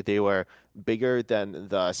big. They were bigger than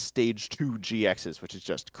the stage 2 GXs, which is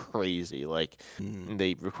just crazy. Like Mm,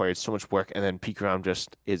 they required so much work, and then Pikarom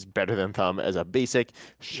just is better than them as a basic.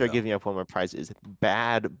 Sure, yeah. giving up one more prize is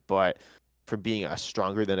bad, but for being a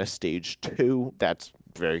stronger than a stage 2, that's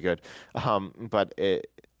very good. But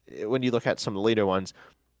when you look at some later ones,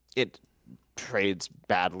 it trades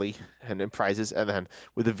badly and in prizes, and then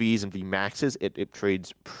with the Vs and V Maxes, it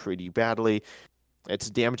trades pretty badly. Its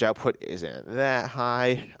damage output isn't that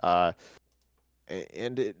high,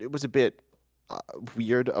 and it was a bit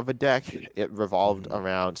weird of a deck. It revolved Mm,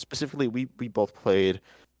 around specifically we both played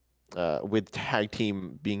with tag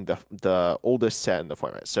team being the oldest set in the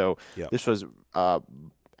format. So yep. this was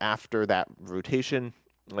after that rotation.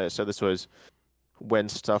 So this was when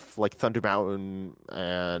stuff like Thunder Mountain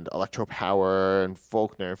and Electro Power and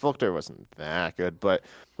Volkner wasn't that good, but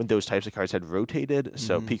when those types of cards had rotated,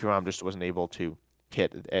 so Hmm. Pikarom just wasn't able to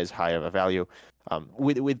hit as high of a value.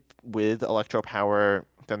 With Electro Power,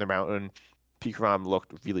 Thunder Mountain, Pikarom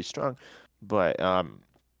looked really strong, but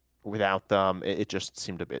without them, it just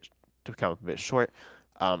seemed to become a bit short.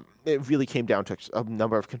 It really came down to a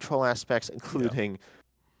number of control aspects, Yeah. including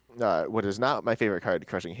what is not my favorite card,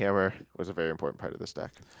 Crushing Hammer, was a very important part of this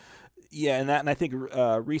deck. Yeah, and I think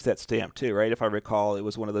reset stamp too, right? If I recall, it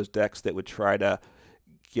was one of those decks that would try to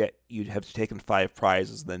get you'd have taken 5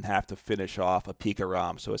 prizes and then have to finish off a Pika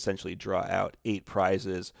Rom, so essentially draw out 8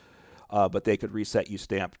 prizes, but they could reset you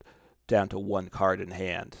stamped down to 1 card in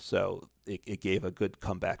hand, so it gave a good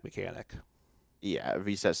comeback mechanic. Yeah,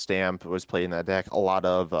 Reset Stamp was played in that deck. A lot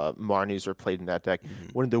of Marnies were played in that deck. Hmm.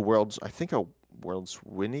 One of the world's, I think, a world's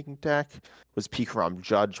winning deck was Pikarom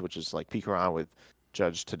Judge, which is like Pikarom with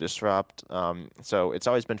Judge to disrupt. So it's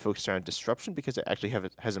always been focused around disruption because it actually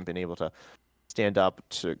hasn't been able to stand up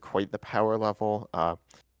to quite the power level.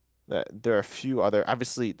 There are a few other.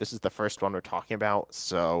 Obviously, this is the first one we're talking about,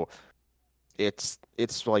 so it's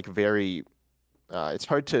like very. It's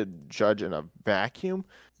hard to judge in a vacuum.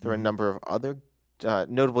 There are a Hmm. number of other,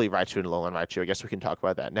 notably Raichu and Alolan Raichu. I guess we can talk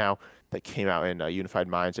about that now. That came out in Unified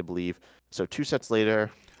Minds, I believe. So 2 sets later,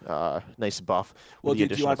 nice buff with Well, the do you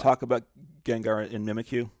addition want of. to talk about Gengar and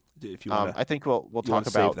Mimikyu? If you want to, I think we'll you want talk to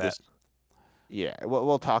save about that? this. Yeah,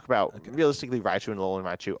 we'll talk about Okay. realistically Raichu and Alolan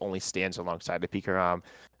Raichu only stands alongside the Pikarom.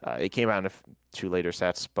 It came out in 2 later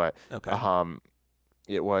sets, but Okay. um,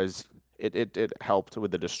 it helped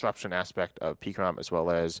with the disruption aspect of Pikarom as well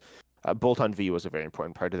as Bolt on V was a very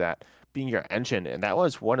important part of that being your engine, and that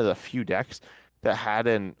was one of the few decks that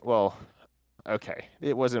hadn't. Well, okay,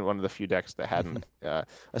 it wasn't one of the few decks that hadn't a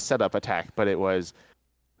setup attack, but it was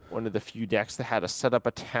one of the few decks that had a setup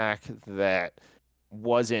attack that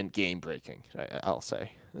wasn't game breaking. I'll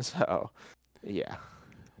say so. Yeah,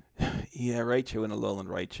 Yeah, Raichu and Alolan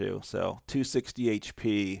Raichu. So 260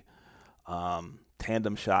 HP,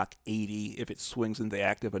 tandem shock 80. If it swings into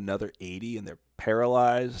active, another 80, and they're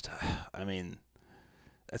paralyzed. I mean,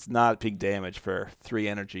 that's not big damage for 3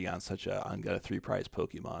 energy on such a 3 prize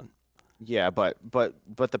Pokemon. yeah, but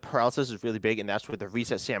the paralysis is really big, and that's where the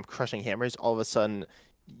reset Sam crushing hammers. All of a sudden,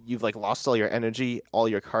 you've like lost all your energy, all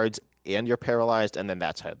your cards, and you're paralyzed, and then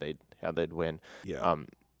that's how they'd win. Yeah. Um,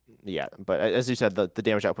 yeah, but as you said, the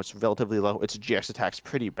damage output's relatively low. Its GX attack's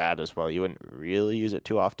pretty bad as well. You wouldn't really use it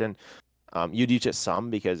too often. You'd use it some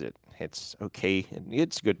because it's okay.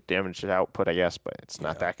 It's good damage output, I guess, but it's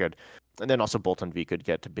not Yeah. that good. And then also Bolton V could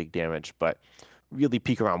get to big damage, but really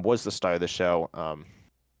Pikarom was the star of the show.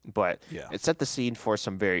 But Yeah. it set the scene for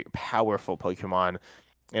some very powerful Pokemon.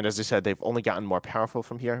 And as I said, they've only gotten more powerful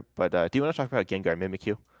from here. But do you want to talk about Gengar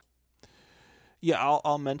Mimikyu? Yeah,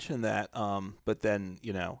 I'll mention that. But then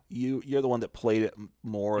you're the one that played it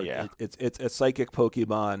more. Yeah. It's a psychic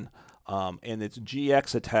Pokemon. And its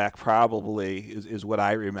GX attack probably is what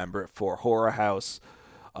I remember it for. Horror House.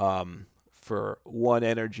 For 1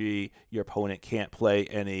 energy, your opponent can't play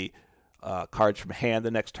any cards from hand the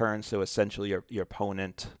next turn. So essentially, your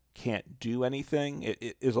opponent can't do anything.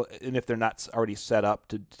 It is, and if they're not already set up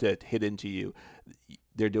to hit into you,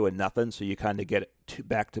 they're doing nothing. So you kind of get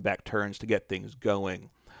back-to-back turns to get things going.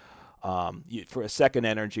 For a 2nd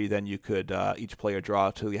energy, then you could each player draw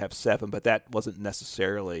until you have 7, but that wasn't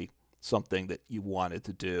necessarily something that you wanted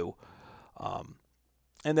to do.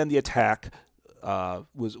 And then the attack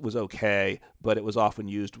was okay, but it was often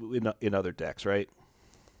used in other decks, right?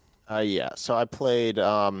 Yeah. So I played.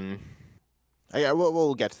 Yeah,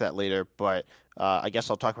 we'll get to that later, but I guess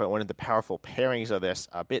I'll talk about one of the powerful pairings of this.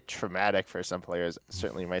 A bit traumatic for some players,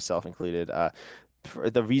 certainly myself included.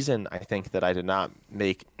 the reason I think that I did not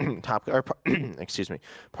make top or excuse me,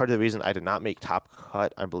 part of the reason I did not make top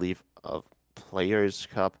cut, I believe, of Players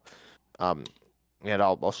Cup, um, and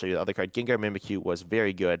I'll show you the other card. Gengar Mimikyu was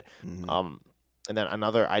very good. Mhm. And then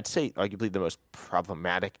another, I'd say, arguably the most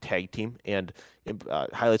problematic tag team, and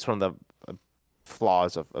highlights one of the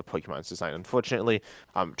flaws of Pokemon's design. Unfortunately,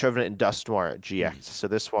 Trevenant and Dusknoir GX. So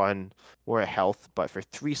this one, more health, but for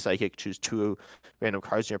 3 Psychic, choose 2 random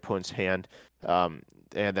cards in your opponent's hand, and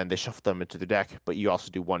then they shuffle them into the deck. But you also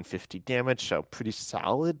do 150 damage, so pretty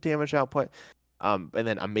solid damage output. And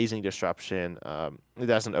then Amazing Disruption.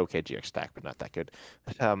 That's an okay GX stack, but not that good.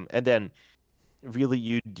 And then really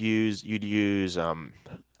you'd use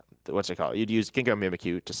what's it called? You'd use Gengar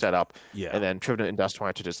Mimikyu to set up, Yeah. and then Trevenant and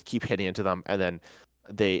Dusknoir to just keep hitting into them, and then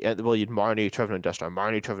you'd Marnie, Trevenant, Dusknoir,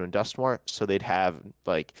 Marnie, Trevenant, Dusknoir, so they'd have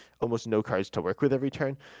like almost no cards to work with every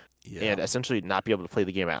turn, Yeah. and essentially not be able to play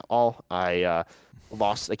the game at all. I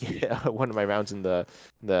lost like one of my rounds in the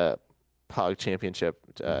Pog Championship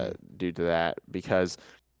due to that, because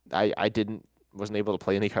I wasn't able to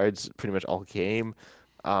play any cards pretty much all game.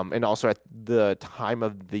 And also at the time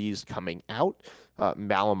of these coming out,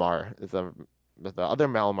 Malamar, the other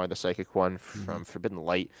Malamar, the psychic one from Forbidden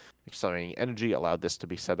Light, Accelerating Energy, allowed this to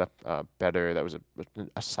be set up better. That was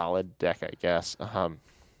a solid deck, I guess. And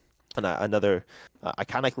another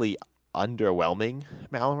iconically underwhelming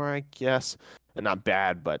Malamar, I guess. And not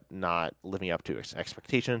bad, but not living up to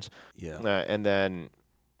expectations. Yeah. And then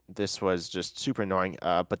this was just super annoying.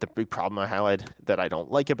 But the big problem I highlight that I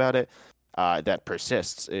don't like about it, that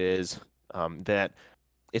persists, is that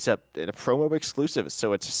it's a promo exclusive,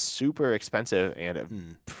 so it's super expensive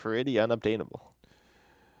and pretty unobtainable.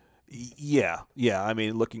 Yeah. I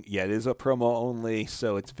mean, it is a promo only,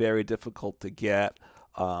 so it's very difficult to get.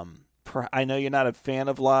 I know you're not a fan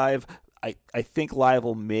of Live. I think Live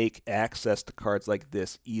will make access to cards like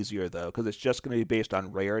this easier, though, because it's just going to be based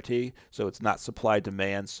on rarity, so it's not supply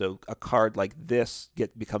demand. So a card like this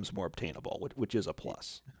becomes more obtainable, which is a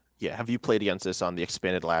plus. Yeah, have you played against this on the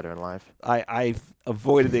expanded ladder in Live? I've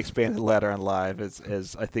avoided the expanded ladder on Live,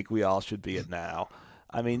 as I think we all should be it now.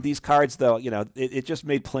 I mean, these cards, though, it just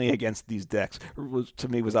made playing against these decks, to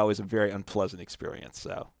me, was always a very unpleasant experience.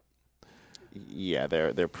 So. Yeah,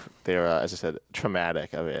 they're as I said,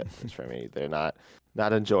 traumatic of it for me. They're not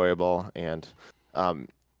enjoyable, and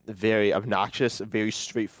very obnoxious, very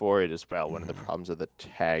straightforward as well. One of the problems of the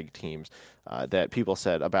tag teams that people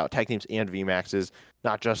said about tag teams and VMAXs,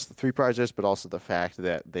 not just the 3 prizes, but also the fact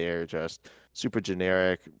that they're just super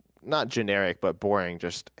generic, not generic, but boring,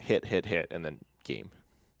 just hit, and then game.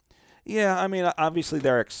 Yeah, I mean, obviously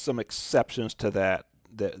there are some exceptions to that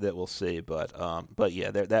we'll see, but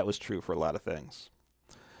yeah, that was true for a lot of things.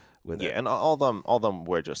 And all of them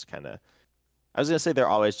were just kind of. I was gonna say they're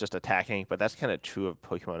always just attacking, but that's kind of true of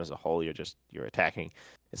Pokemon as a whole. You're attacking.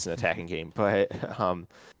 It's an attacking game, but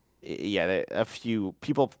yeah, a few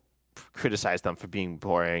people criticized them for being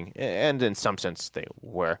boring, and in some sense they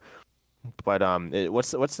were. But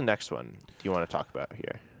what's the next one? Do you want to talk about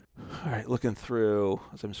here? All right, looking through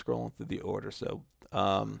as I'm scrolling through the order. So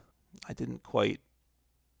I didn't quite.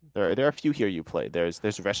 There are a few here you played. There's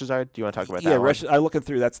Reshizard. Do you want to talk about that? Yeah, I'm looking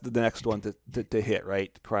through. That's the next one to hit,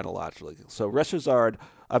 right, chronologically. So Reshizard,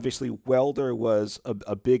 obviously, Welder was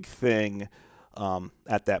a big thing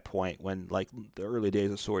at that point when, like, the early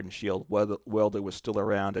days of Sword and Shield, Welder was still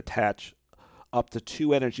around. Attach up to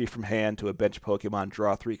 2 energy from hand to a bench Pokemon,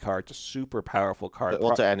 draw 3 cards, a super powerful card.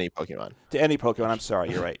 Well, to any Pokemon. To any Pokemon, I'm sorry,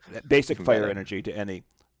 you're right. Basic fire better. energy to any.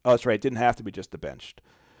 Oh, that's right. It didn't have to be just the benched.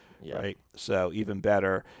 Yeah. Right. So even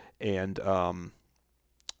better. And,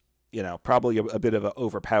 probably a bit of an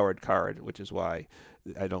overpowered card, which is why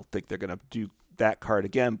I don't think they're going to do that card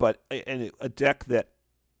again. But a deck that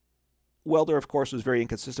Welder, of course, was very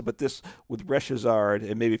inconsistent, but this, with Reshizard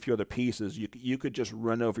and maybe a few other pieces, you could just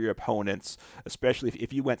run over your opponents, especially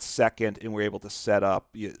if you went second and were able to set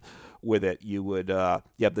up with it. You would, the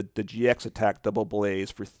GX attack Double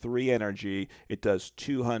Blaze for 3 energy. It does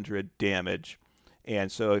 200 damage.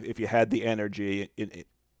 And so if you had the energy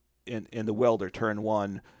in the Welder turn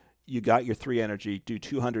 1, you got your 3 energy, do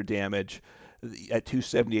 200 damage. At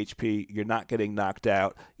 270 HP, you're not getting knocked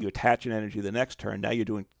out. You attach an energy the next turn. Now you're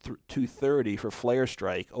doing 230 for Flare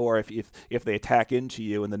Strike. Or if they attack into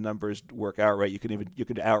you and the numbers work out right, you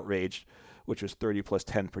could Outrage, which was 30 plus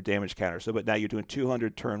 10 per damage counter. So, but now you're doing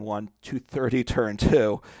 200 turn 1, 230 turn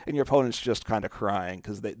 2, and your opponent's just kind of crying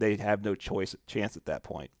because they have no chance at that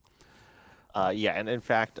point. Yeah, and in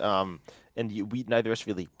fact, we neither of us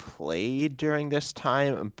really played during this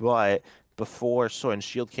time, but before Sword and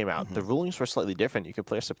Shield came out, the rulings were slightly different. You could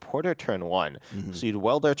play a supporter turn 1. So you'd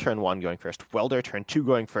Welder turn 1 going first, Welder turn 2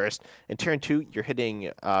 going first, and turn 2 you're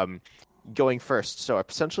hitting going first. So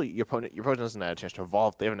essentially your opponent doesn't have a chance to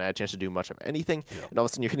evolve. They haven't had a chance to do much of anything. Yeah. And all of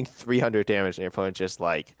a sudden you're hitting 300 damage and your opponent just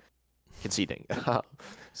like conceding.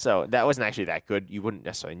 So that wasn't actually that good. You wouldn't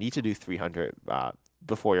necessarily need to do 300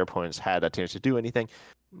 before your opponents had a chance to do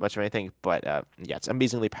much of anything. But yeah, it's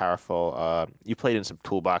amazingly powerful. You played in some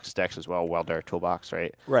toolbox decks as well, Welder toolbox,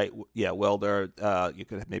 right? Right. Yeah, Welder. You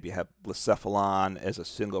could maybe have Blacephalon as a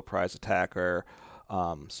single prize attacker.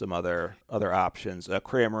 Some other options.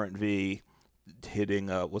 Cramorant V hitting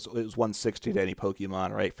it was 160 to any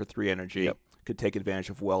Pokemon, right, for 3 energy. Yep. Could take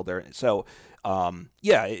advantage of Welder. So,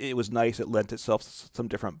 yeah, it was nice. It lent itself to some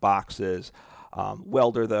different boxes.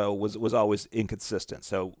 Welder, though, was always inconsistent.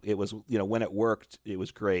 So it was, when it worked, it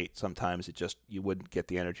was great. Sometimes you wouldn't get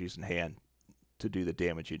the energies in hand to do the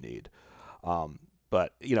damage you need.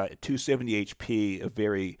 But, 270 HP, a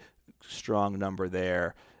very strong number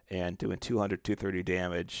there, and doing 200, 230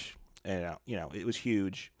 damage, and, it was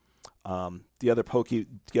huge. The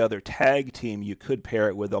other tag team you could pair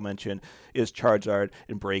it with, I'll mention, is Charizard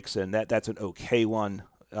and Braixen. That's an okay one.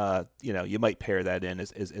 You might pair that in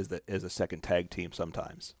as a second tag team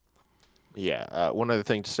sometimes. Yeah. One other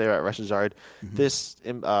thing to say about Reshizard, this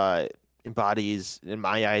embodies, in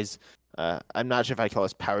my eyes, I'm not sure if I call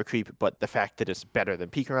this power creep, but the fact that it's better than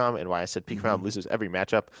Pikarom, and why I said Pikarom loses every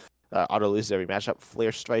matchup. Auto loses every matchup.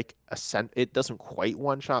 Flare Strike, it doesn't quite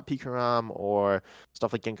one-shot Pikarom or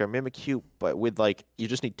stuff like Gengar Mimikyu, but with you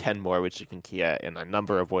just need 10 more, which you can get in a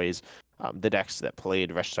number of ways. The decks that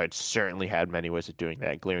played Reshizard certainly had many ways of doing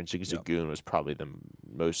that. Galarian Zigzagoon was probably the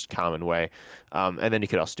most common way. And then you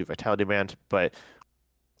could also do Vitality Band, but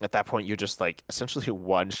at that point, you're just essentially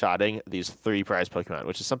one-shotting these 3 prize Pokemon,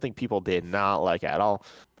 which is something people did not like at all,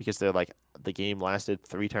 because they're the game lasted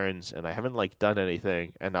 3 turns and I haven't done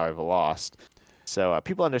anything and now I've lost. So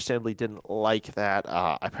people understandably didn't like that.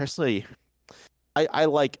 I personally, I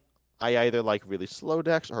either like really slow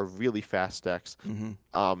decks or really fast decks. And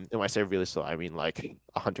when I say really slow, I mean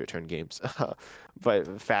 100 turn games.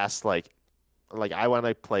 But fast, I want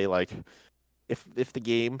to play if the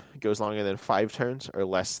game goes longer than 5 turns or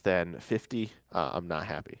less than 50, I'm not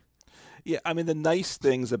happy. Yeah, I mean, the nice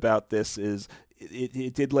things about this is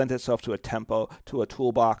it did lend itself to a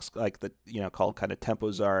toolbox called kind of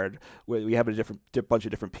Tempozard, where we have a bunch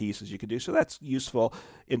of different pieces you could do. So that's useful,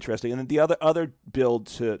 interesting. And then the other build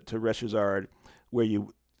to Reshizard, where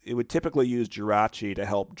it would typically use Jirachi to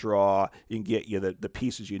help draw and get you the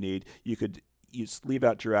pieces you need. You leave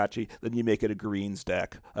out Jirachi, then you make it a Greens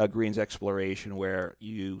deck, a Greens Exploration, where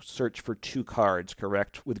you search for 2 cards,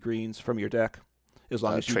 correct, with Greens from your deck? As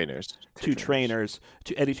long as trainers. Two trainers.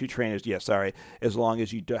 Yeah, sorry. As long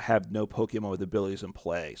as you have no Pokemon with abilities in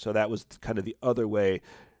play. So that was kind of the other way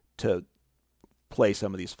to play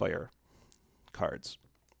some of these fire cards.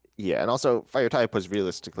 Yeah, and also Fire type was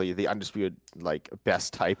realistically the undisputed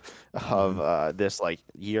best type of this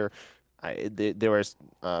year.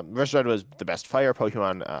 Reshizard was the best fire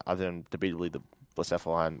Pokemon, other than debatably the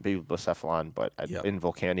Blacephalon, but in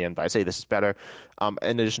Volcanion. But I'd say this is better.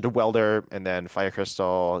 In addition to Welder, and then Fire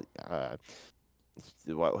Crystal,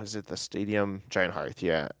 what was it? The Stadium Giant Hearth,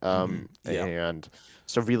 yeah. And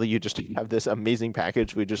so really, you just have this amazing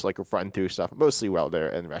package. We just run through stuff, mostly Welder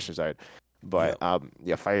and Reshizard. But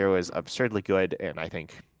Fire was absurdly good, and I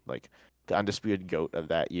think the undisputed GOAT of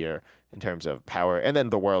that year in terms of power. And then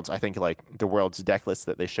the Worlds, I think the Worlds deck list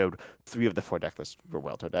that they showed, 3 of the 4 deck lists were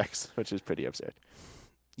Welder decks, which is pretty absurd.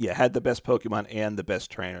 Yeah, had the best Pokemon and the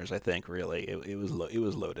best trainers, I think, really. It was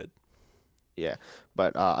loaded. Yeah,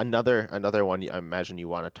 but another one I imagine you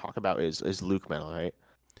want to talk about is Luke Metal, right?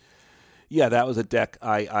 Yeah, that was a deck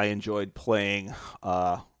I enjoyed playing.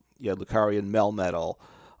 Lucario Melmetal.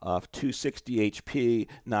 260 HP,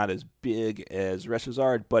 not as big as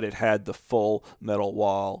Reshizard, but it had the full metal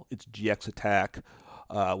wall. Its GX attack,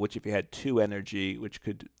 which if you had 2 energy, which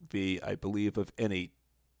could be, I believe, of any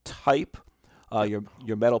type, your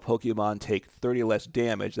metal Pokemon take 30 less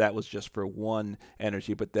damage. That was just for 1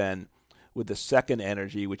 energy, but then with the second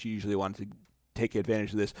energy, which you usually want to take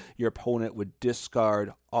advantage of this, your opponent would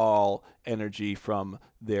discard all energy from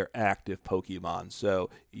their active Pokemon. So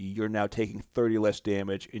you're now taking 30 less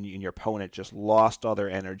damage, and your opponent just lost all their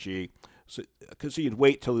energy. So you'd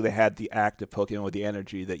wait till they had the active Pokemon with the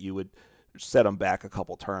energy that you would set them back a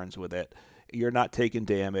couple turns with it. You're not taking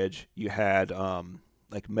damage. You had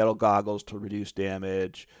metal goggles to reduce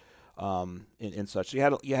damage, and such.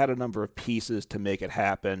 So you had a number of pieces to make it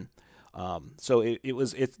happen. So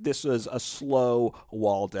this was a slow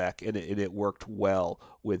wall deck, and it worked well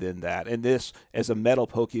within that. And this, as a metal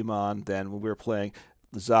Pokemon, then when we were playing,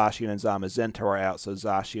 Zacian and Zamazenta are out, so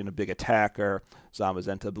Zacian a big attacker,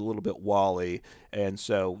 Zamazenta a little bit wally, and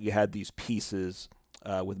so you had these pieces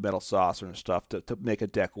with Metal Saucer and stuff to make a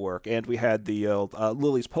deck work. And we had the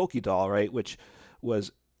Lily's Pokédoll, right, which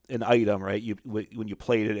was an item, right? When you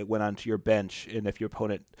played it, it went onto your bench, and if your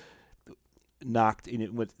opponent knocked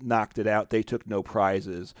it out, they took no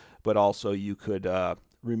prizes, but also you could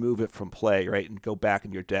remove it from play, right, and go back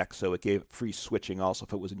in your deck, so it gave free switching also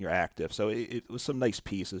if it was in your active. So it was some nice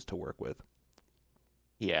pieces to work with.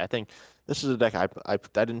 Yeah, I think this is a deck I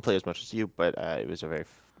didn't play as much as you, but it was a very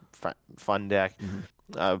fun deck.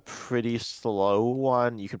 Mm-hmm. Pretty slow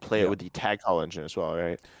one. You could play it with the tag call engine as well,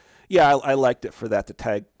 right? Yeah, I liked it for that. The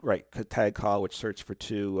tag call, which searched for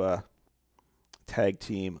two tag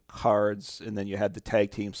team cards, and then you had the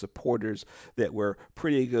tag team supporters that were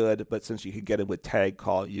pretty good, but since you could get them with tag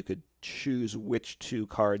call, you could choose which two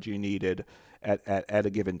cards you needed at a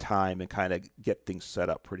given time and kind of get things set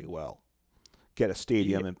up pretty well. Get a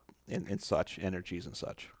stadium and such, energies and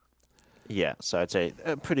such. Yeah, so I'd say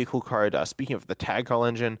a pretty cool card. Speaking of the tag call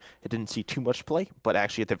engine, it didn't see too much play, but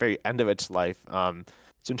actually at the very end of its life,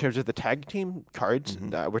 so in terms of the tag team cards,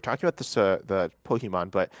 we're talking about this the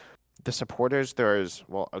Pokemon, but the supporters, there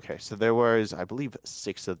was, I believe,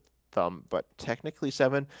 6 of them, but technically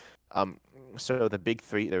 7. So the big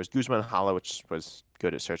 3, there was Guzman Hala, which was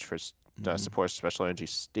good at search for support Special Energy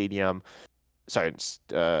Stadium. Sorry,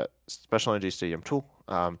 Special Energy Stadium Tool.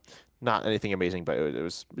 Not anything amazing, but it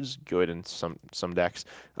was good in some decks.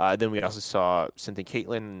 Then we also saw Cynthia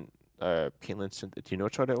Caitlyn. Caitlyn, do you know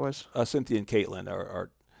which one it was? Cynthia and Caitlyn or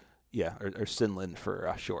Sinlin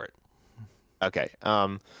for short. Okay.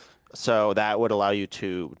 So that would allow you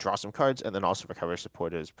to draw some cards and then also recover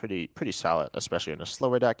support is pretty solid, especially in a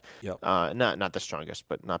slower deck. Yep. Not the strongest,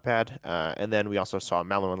 but not bad. And then we also saw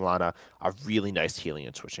Mallow and Lana, a really nice healing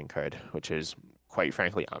and switching card, which is quite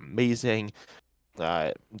frankly amazing.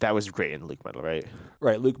 That was great in Luke Metal, right?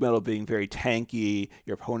 Right, Luke Metal being very tanky.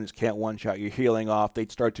 Your opponents can't one-shot your healing off.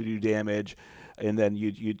 They'd start to do damage, and then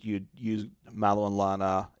you'd use Mallow and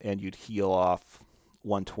Lana, and you'd heal off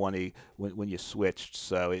 120 when you switched.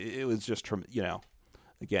 So it was just,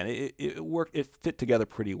 again, it worked. It fit together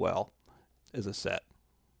pretty well as a set.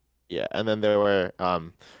 Yeah, and then there were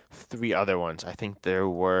 3 other ones. I think there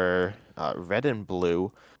were red and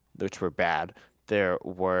blue, which were bad. There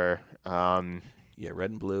were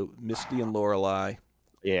red and blue, Misty and Lorelei.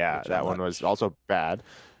 Yeah, that one was also bad.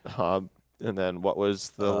 And then what was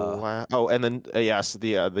the last? Oh, and then yes,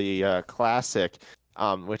 the classic,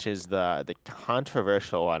 which is the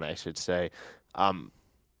controversial one, I should say.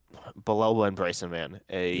 Below and Bryson Man,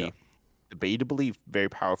 debatably very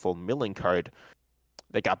powerful milling card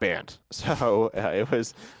that got banned. So it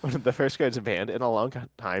was one of the first cards banned in a long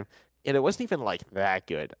time, and it wasn't even like that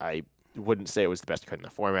good. I wouldn't say it was the best card in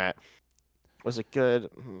the format. Was it good?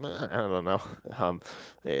 I don't know.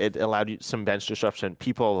 It allowed you some bench disruption.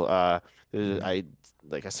 People, I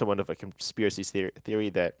somewhat of a conspiracy theory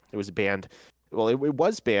that it was banned. Well, it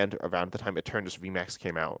was banned around the time Eternus VMAX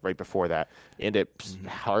came out, right before that, and it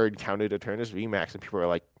hard counted Eternus VMAX, and people were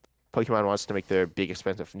like, Pokemon wants to make their big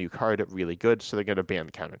expensive new card really good, so they're going to ban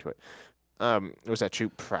the counter to it. Was that true?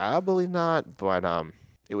 Probably not, but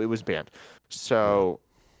it was banned. So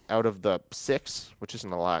out of the 6, which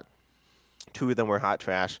isn't a lot, 2 of them were hot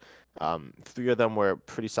trash. 3 of them were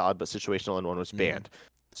pretty solid but situational, and 1 was banned.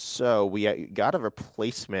 So we got a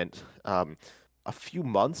replacement a few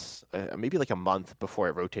months, maybe like a month before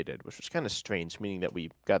it rotated, which was kind of strange, meaning that we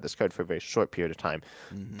got this card for a very short period of time.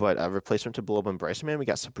 But a replacement to Blob and Bryson Man, we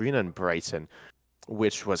got Sabrina and Bryson,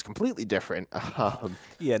 which was completely different.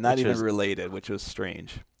 Not even related, which was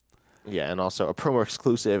strange. Yeah, and also a promo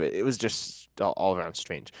exclusive. It was just all around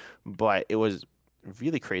strange. But it was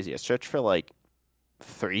really crazy. I searched for like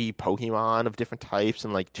 3 Pokemon of different types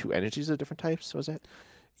and like 2 energies of different types, was it?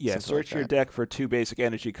 Yeah, Something search like your deck for 2 basic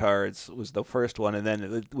energy cards was the first one, and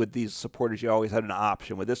then with these supporters, you always had an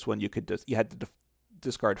option. With this one, you had to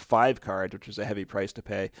discard 5 cards, which was a heavy price to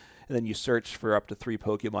pay, and then you search for up to 3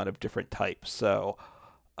 Pokemon of different types. So,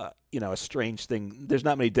 a strange thing. There's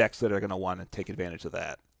not many decks that are going to want to take advantage of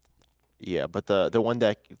that. Yeah, but the one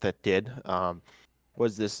deck that did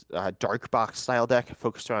was this Dark Box style deck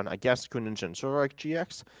focused on, I guess, Greninja and Zoroark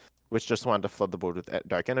GX, which just wanted to flood the board with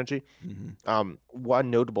dark energy. One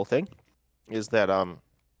notable thing is that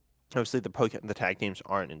obviously the tag teams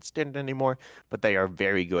aren't in standard anymore, but they are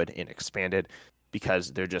very good in expanded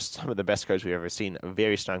because they're just some of the best cards we've ever seen.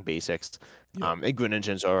 Very strong basics. And Greninja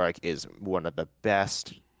and Zoroark is one of the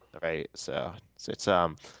best right? So it's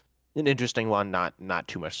an interesting one, not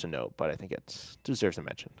too much to note, but I think it deserves a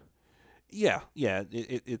mention.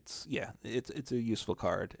 It's a useful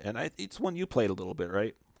card, and it's one you played a little bit,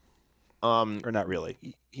 right? Um, Or not really?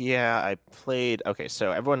 yeah, I played. Okay,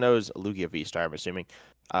 so everyone knows Lugia V-Star, I'm assuming,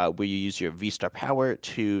 where you use your V-Star power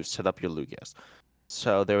to set up your Lugias.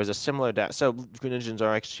 So there was a similar deck. So Greninja's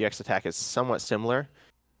RX GX attack is somewhat similar,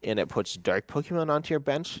 and it puts Dark Pokemon onto your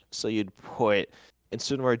bench. So you'd put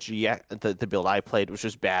Incineroar GX, the build I played, which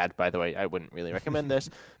was bad, by the way. I wouldn't really recommend this.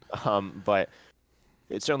 But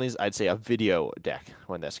it certainly is, I'd say, a video deck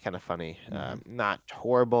when that's kind of funny. Hmm. Not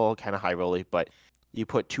horrible, kind of high rolly, but you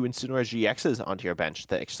put two Incineroar GXs onto your bench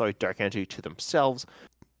that accelerate Dark Energy to themselves,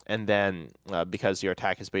 and then because your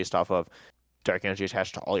attack is based off of Dark Energy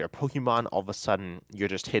attached to all your Pokemon, all of a sudden you're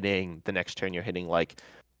just hitting the next turn. You're hitting like,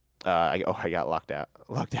 I got locked out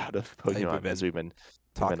of We've Pokemon because been we've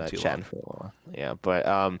talking been too long. chatting for a while. Yeah, but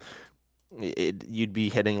you'd be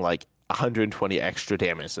hitting like 120 extra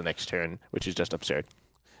damage the next turn, which is just absurd.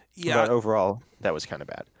 Yeah, But overall, that was kind of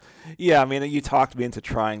bad. yeah. I mean, you talked me into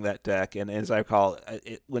trying that deck, and as I recall,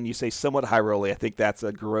 when you say somewhat high rolly, I think that's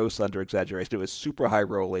a gross under exaggeration. It was super high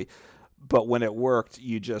rolly, but when it worked,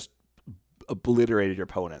 you just obliterated your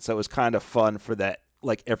opponent. So it was kind of fun for that,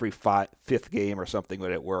 like every fifth game or something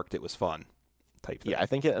when it worked. It was fun type Yeah, thing. I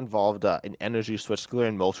think it involved an Energy Switch Clear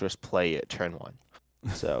and Moltres play at turn one.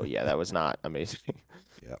 So yeah, that was not amazing.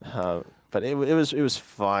 Yeah. But it was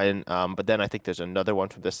fun. But then I think there's another one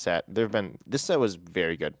from this set. This set was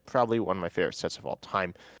very good. Probably one of my favorite sets of all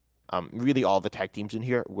time. Really all the tag teams in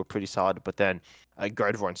here were pretty solid. But then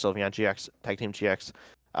Gardevoir and Sylveon GX, Tag Team GX.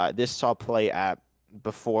 This saw play at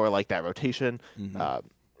before like that rotation. Hmm. Uh,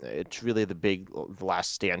 it's really the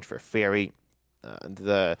last stand for Fairy.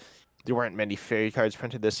 There weren't many fairy cards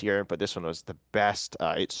printed this year, but this one was the best.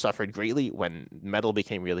 It suffered greatly when Metal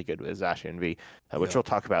became really good with Zacian V, which Yeah. we'll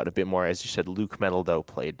talk about a bit more. As you said, Luke Metal, though,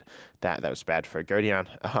 played that. That was bad for Guardian.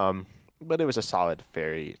 But it was a solid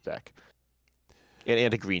fairy deck.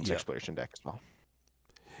 And a greens Yeah. exploration deck as well.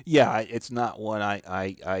 Yeah. It's not one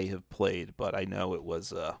I have played, but I know it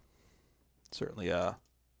was certainly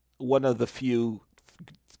one of the few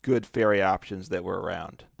good fairy options that were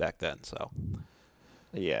around back then. So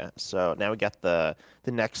Yeah, so now we got the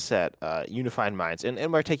next set, Unified Minds,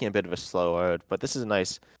 and we're taking a bit of a slow road, but this is a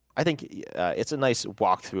nice. I think it's a nice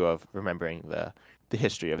walkthrough of remembering the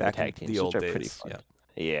history of the back in tag teams, the which old are pretty days, fun. yeah.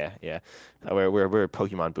 Yeah, yeah, we're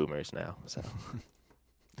Pokemon boomers now, so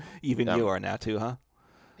Even you um, are now too, huh?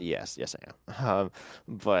 yes, I am.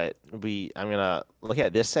 But I'm gonna look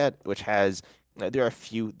at this set, which has there are a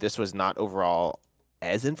few. This was not overall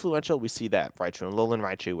as influential. We see that Raichu and Alolan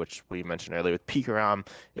Raichu, which we mentioned earlier with Pikarom,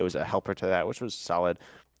 it was a helper to that, which was solid.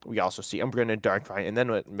 We also see Umbreon and Darkrai, and then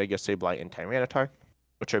with Mega Sableye and Tyranitar,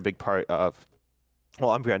 which are a big part of.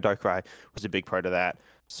 Well, Umbreon and Darkrai was a big part of that.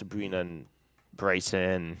 Sabrina and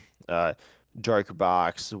Bryson, Dark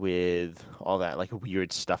Box with all that like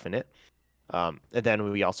weird stuff in it. And then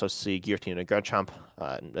we also see Guillotine and Garchomp,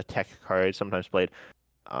 a tech card sometimes played.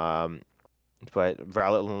 Um, but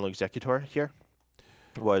Violet Little Executor here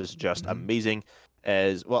was just Hmm. amazing.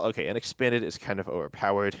 As well, okay, and expanded is kind of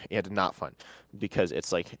overpowered and not fun because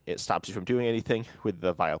it's like it stops you from doing anything with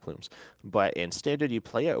the Vileplumes. But in standard, you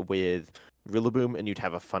play it with Rillaboom and you'd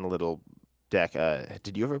have a fun little deck.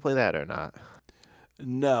 Did you ever play that or not?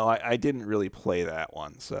 No, I didn't really play that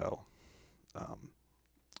one, so um,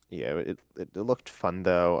 Yeah, it looked fun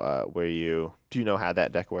though. Where do you know how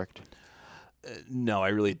that deck worked? no, I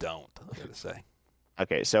really don't. I gotta say.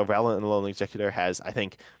 Okay, so Valorant and the Lonely Executor has, I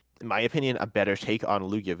think, in my opinion, a better take on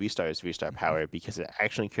Lugia V-Star's V-Star Hmm. power because it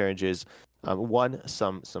actually encourages, one,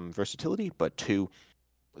 some versatility, but two,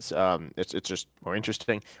 it's just more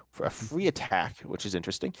interesting for a free attack, which is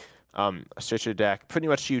interesting. Search your deck. Pretty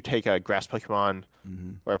much, you take a grass Pokemon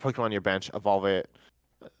Hmm. or a Pokemon on your bench, evolve it.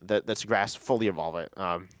 That's grass, fully evolve it.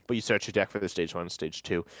 But you search your deck for the stage one, stage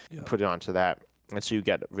two, Yeah. put it onto that. And so you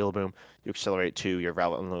get Rillaboom. You accelerate to your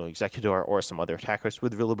Rowlet Executor or some other attackers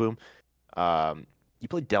with Rillaboom. You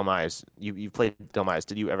played Delmise. You played Delmise.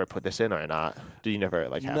 Did you ever put this in or not? Did you never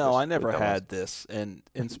like have No, I this with never Delmise? had this, and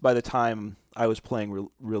by the time I was playing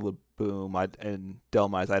Rillaboom and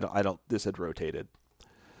Delmise, I don't. This had rotated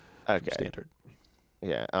from Okay, standard.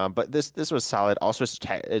 yeah. But this was solid. Also, its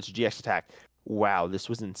GX attack. Wow, this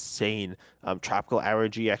was insane. Tropical Arrow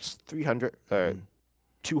GX 300 or Hmm.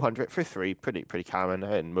 200 for three, pretty common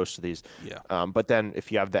in most of these. Yeah. But then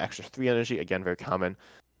if you have the extra three energy, again very common.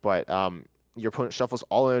 But your opponent shuffles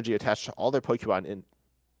all energy attached to all their Pokemon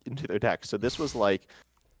into their deck. So this was like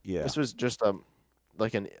Yeah. this was just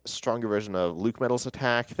like a stronger version of Luke Metal's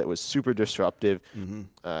attack that was super disruptive,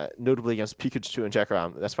 notably against Pikachu and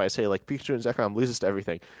Zekrom. That's why I say like Pikachu and Zekrom loses to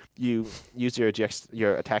everything. You use your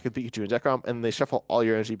attack with Pikachu and Zekrom, and they shuffle all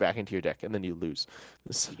your energy back into your deck, and then you lose.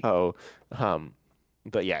 So,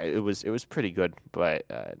 but yeah, it was pretty good, but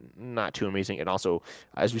not too amazing. And also,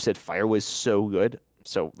 as we said, Fire was so good.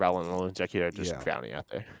 So Rowlet and Executor just drowning out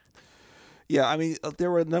there. Yeah, I mean,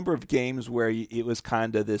 there were a number of games where it was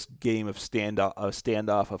kind of this game of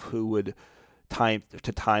standoff of who would time the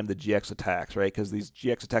GX attacks, right? Because these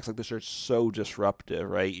GX attacks like this are so disruptive,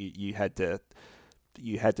 right? You had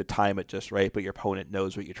to time it just right, but your opponent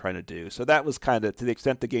knows what you're trying to do. So that was kind of, to the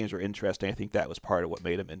extent the games were interesting, I think that was part of what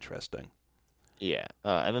made them interesting. Yeah,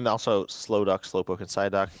 and then also Slowduck, Slowpoke, and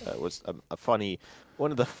Psyduck was a funny, one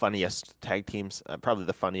of the funniest tag teams, probably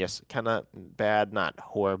the funniest, kind of bad, not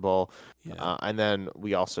horrible. Yeah. And then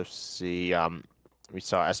we also we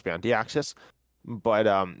saw Espeon Deoxys, but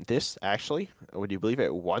this actually, would you believe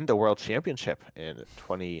it, won the World Championship in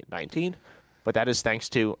 2019. But that is thanks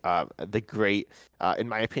to the great, in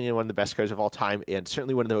my opinion, one of the best cards of all time, and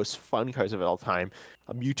certainly one of the most fun cards of all time,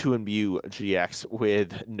 a Mewtwo and Mew GX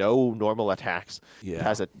with no normal attacks. Yeah. It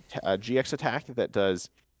has a GX attack that does,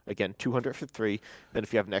 again, 200 for 3. Then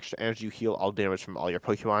if you have an extra energy, you heal all damage from all your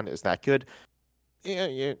Pokemon. Is that good?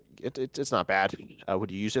 Yeah, it's not bad.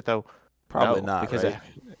 Would you use it, though? Probably No, not, because right?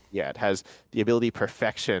 it has the ability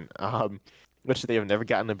Perfection. Which they have never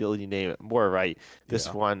gotten an ability name more right.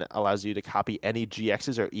 This one allows you to copy any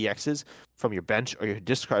GXs or EXs from your bench or your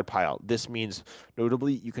discard pile. This means,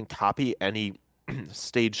 notably, you can copy any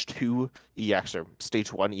stage 2 EX or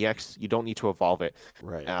stage 1 EX. You don't need to evolve it.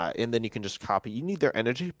 Right. And then you can just copy. You need their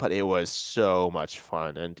energy, but it was so much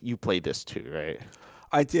fun. And you played this too, right?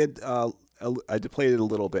 I did. I did play it a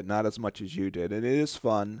little bit, not as much as you did, and it is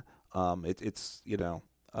fun. It's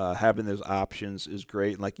having those options is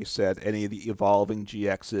great. And like you said, any of the evolving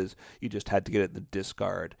GXs, you just had to get it in the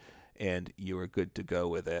discard, and you were good to go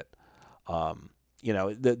with it.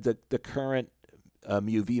 The current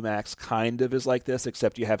Mew VMAX kind of is like this,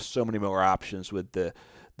 except you have so many more options with this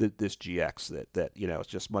GX that it's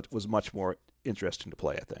just was much more interesting to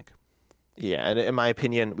play, I think. Yeah, and in my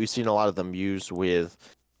opinion, we've seen a lot of them used with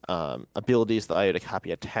abilities that allow you to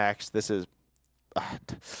copy attacks. This is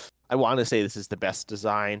I want to say this is the best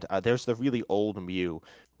designed. There's the really old Mew,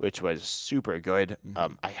 which was super good.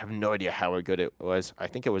 I have no idea how good it was. I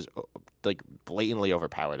think it was like blatantly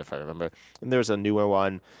overpowered, if I remember. And there's a newer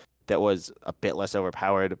one that was a bit less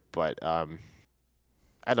overpowered, but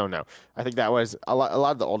I don't know. I think that was a lot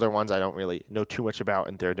of the older ones I don't really know too much about,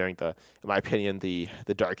 and they're during in my opinion, the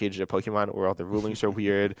dark age of Pokemon, where all the rulings are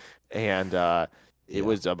weird, and it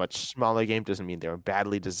was a much smaller game. Doesn't mean they were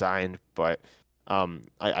badly designed, but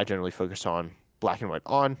I generally focus on Black and White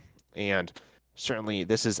on, and certainly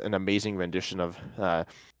this is an amazing rendition of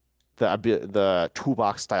the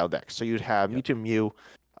toolbox style deck. So you'd have Mewtwo Mew.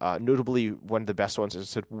 Notably, one of the best ones, as I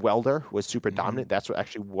said, Welder was super dominant. That's what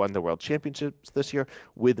actually won the World Championships this year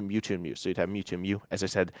with Mewtwo and Mew. So you'd have Mewtwo and Mew. As I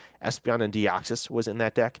said, Espeon and Deoxys was in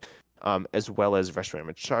that deck, as well as Reshiram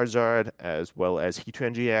and Charizard, as well as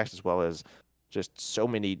Heatran GX, as well as just so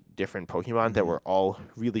many different Pokemon that were all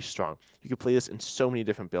really strong. You could play this in so many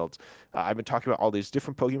different builds. I've been talking about all these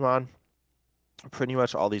different Pokemon. Pretty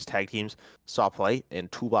much all these tag teams saw play in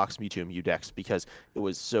Toolbox Mewtwo and Mew decks because it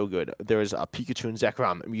was so good. There was a Pikachu and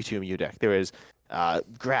Zekrom Mewtwo and Mew deck. There is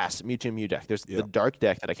Grass Mewtwo and Mew deck. There's the Dark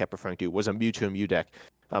deck that I kept referring to was a Mewtwo and Mew deck.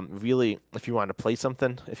 Really, if you want to play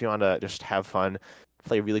something, if you want to just have fun,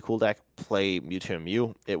 play a really cool deck, play Mewtwo and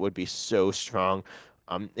Mew. It would be so strong.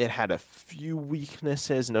 It had a few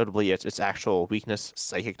weaknesses, notably its actual weakness,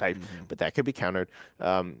 Psychic type, but that could be countered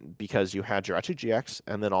because you had Jirachi GX,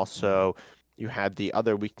 and then also you had the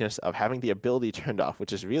other weakness of having the ability turned off,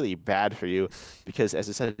 which is really bad for you because, as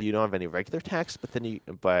I said, you don't have any regular attacks, but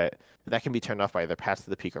that can be turned off by either Path to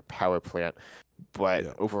the Peak or Power Plant.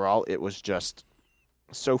 But overall, it was just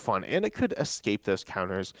so fun, and it could escape those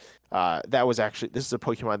counters. This is a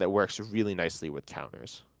Pokemon that works really nicely with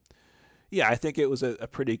counters. Yeah, I think it was a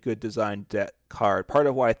pretty good designed deck card. Part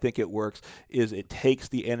of why I think it works is it takes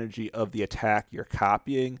the energy of the attack you're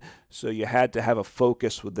copying. So you had to have a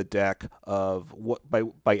focus with the deck of what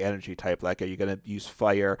by energy type. Like, are you going to use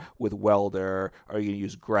fire with Welder? Or are you going to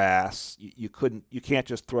use grass? You can't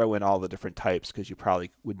just throw in all the different types because you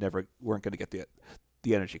probably weren't going to get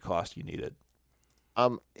the energy cost you needed.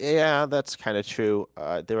 Yeah, that's kind of true.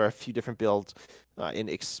 There are a few different builds in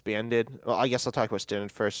expanded, well, I guess I'll talk about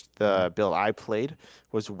standard first. The build I played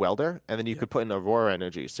was Welder, and then you Yeah. could put in Aurora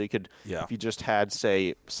energy. So you could, Yeah. if you just had,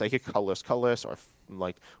 say, Psychic Colorless, or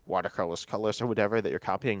like Water Colorless, or whatever that you're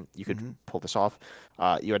copying, you could Hmm. pull this off.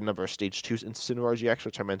 You had a number of stage 2 Incineroar GX,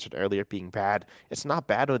 which I mentioned earlier, being bad. It's not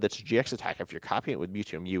bad with its GX attack. If you're copying it with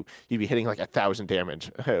Mewtwo Mew, you'd be hitting like 1,000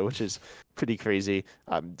 damage, which is pretty crazy.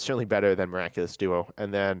 Certainly better than Miraculous Duo.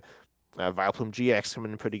 And then Vileplume GX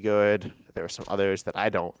coming in pretty good. There are some others that I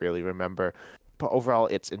don't really remember. But overall,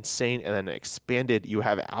 it's insane. And then expanded, you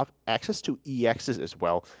have access to EXs as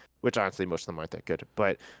well, which honestly, most of them aren't that good.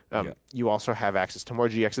 But Yeah. you also have access to more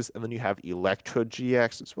GXs. And then you have Electro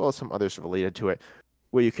GX, as well as some others related to it,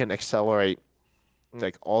 where you can accelerate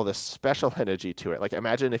like all the special energy to it. Like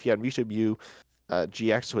imagine if you had Mewtwo Mew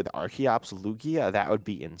GX with Archeops Lugia, that would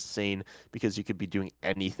be insane because you could be doing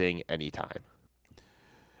anything anytime.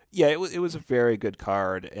 Yeah, it was a very good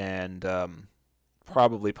card, and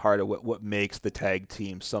probably part of what makes the tag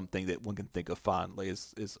team something that one can think of fondly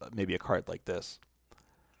is maybe a card like this.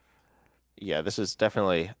 Yeah, this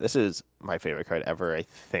is my favorite card ever, I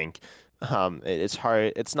think. It's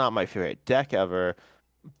hard. It's not my favorite deck ever,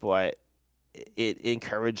 but it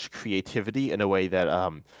encouraged creativity in a way that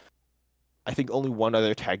I think only one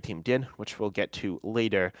other tag team did, which we'll get to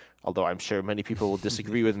later. Although I'm sure many people will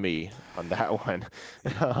disagree with me on that one.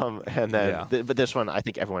 And then, Yeah. but this one, I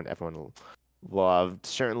think everyone loved.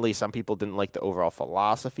 Certainly, some people didn't like the overall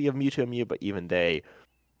philosophy of Mewtwo Mew, but even they,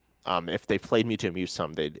 if they played Mewtwo Mew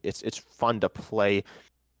some, they it's fun to play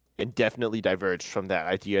and definitely diverged from that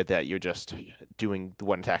idea that you're just doing the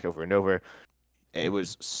one attack over and over. It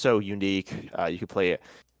was so unique. You could play it.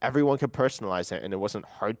 Everyone could personalize it, and it wasn't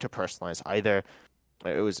hard to personalize either.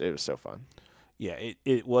 It was so fun. Yeah,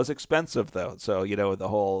 it was expensive though. So the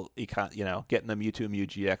whole getting a Mewtwo Mew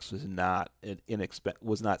GX was not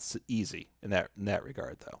was not easy in that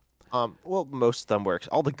regard though. Well, most of them were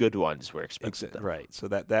all the good ones were expensive though. Right. So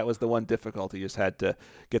that was the one difficulty. You just had to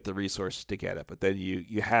get the resources to get it, but then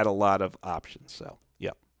you had a lot of options. So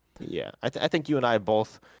yep. Yeah, I think you and I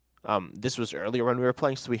both. This was earlier when we were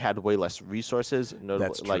playing, so we had way less resources,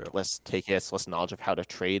 That's true. like less tickets, less knowledge of how to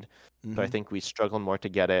trade. So I Hmm. think we struggled more to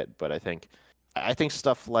get it. But I think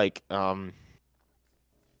stuff like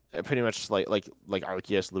pretty much like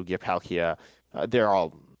Arceus, Lugia, Palkia, they're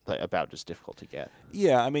all like, about as difficult to get.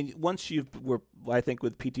 Yeah, I mean, I think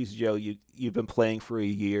with PTCGO, you've been playing for a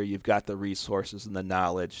year. You've got the resources and the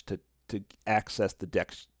knowledge to access the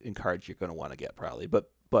decks and cards you're going to want to get probably. But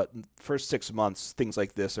first 6 months, things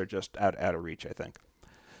like this are just out of reach. I think.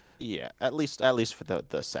 Yeah, at least for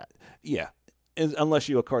the set. Yeah, unless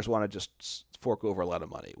you of course want to just fork over a lot of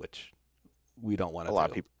money, which we don't want A to lot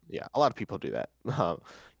of do. people, yeah, a lot of people do that.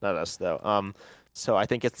 Not us though. So I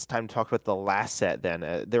think it's time to talk about the last set.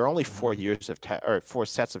 Then there are only 4 years of or 4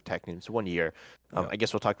 sets of tech names, 1 year. Yeah. I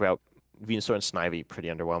guess we'll talk about Venusaur and Snivy. Pretty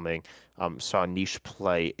underwhelming. Saw Niche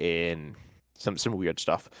play in some weird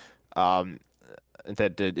stuff. Um,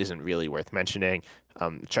 that isn't really worth mentioning.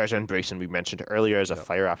 Charizard and Braixen we mentioned earlier as a Yep.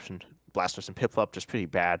 fire option. Blastoise and Piplup just pretty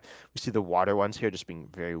bad. We see the water ones here just being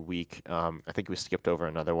very weak. I think we skipped over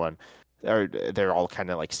another one. They're all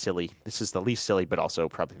kind of like silly. This is the least silly, but also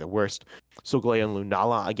probably the worst. Solgaleo and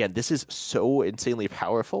Lunala. Again, this is so insanely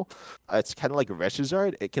powerful. It's kind of like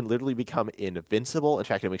Reshizard. It can literally become invincible. In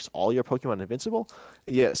fact, it makes all your Pokemon invincible.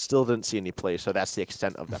 Yeah, still didn't see any play. So that's the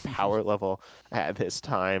extent of the power level at this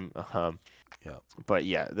time. Yeah. But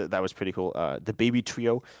yeah, that was pretty cool. The Baby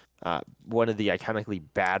Trio, one of the iconically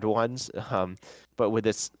bad ones, but with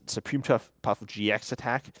its Supreme Tough Puff GX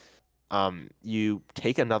attack, you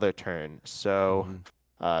take another turn. So,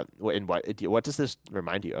 Mhm. what does this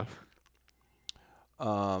remind you of?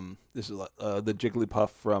 This is the Jigglypuff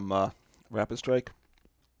from Rapid Strike.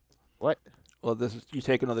 What? Well, this is you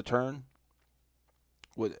take another turn.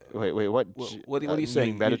 What Wait, what? what are you You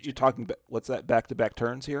saying? mean meta? You're talking what's that back-to-back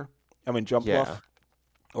turns here? I mean jump Yeah. bluff,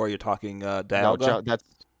 or you're talking No, Dialga? that's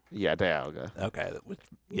yeah, Dialga. Okay,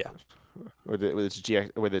 yeah, With its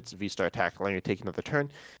GX, with its V-Star attack, allowing you to take another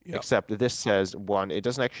turn. yeah. Except this says one, it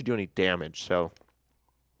doesn't actually do any damage. So,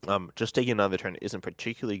 just taking another turn isn't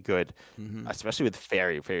particularly good, Hmm. especially with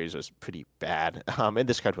fairies was pretty bad. And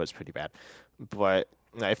this card was pretty bad. But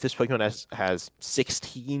if this Pokemon has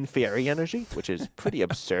 16 fairy energy, which is pretty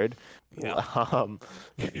absurd, Yeah.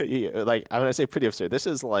 like I'm gonna say pretty absurd. This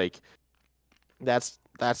is like that's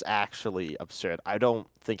actually absurd. I don't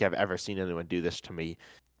think I've ever seen anyone do this to me,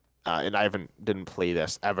 and I didn't play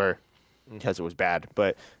this ever because it was bad.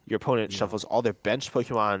 But your opponent Yeah. shuffles all their bench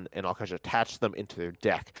Pokemon and all kinds of attach them into their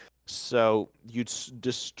deck, so you'd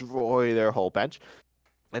destroy their whole bench.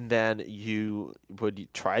 and then you would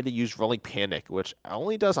try to use Rolling Panic, which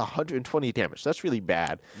only does 120 damage. That's really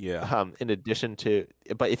bad. Yeah. In addition to,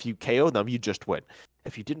 but if you KO them, you just win.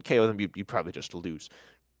 If you didn't KO them, you probably just lose.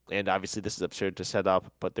 And obviously, this is absurd to set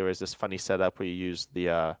up, but there was this funny setup where you use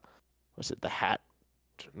the, was it the hat?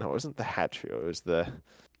 No, it wasn't the hat trio. It was the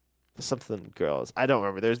something girls. I don't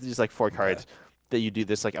remember. There's these like 4 cards that you do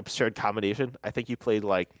this like absurd combination. I think you played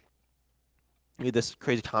like you had this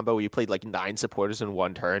crazy combo where you played like 9 supporters in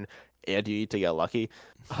one turn, and you need to get lucky.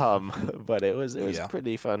 But it was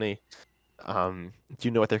pretty funny. Do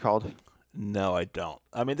you know what they're called? No, I don't.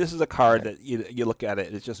 I mean, this is a card that you look at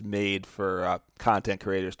it, it's just made for content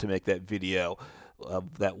creators to make that video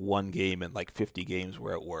of that one game in like 50 games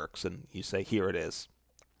where it works, and you say, here it is.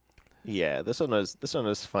 Yeah, this one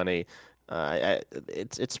was funny.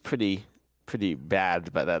 It's pretty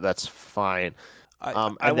bad, but that's fine.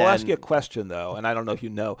 I will ask you a question though, and I don't know if you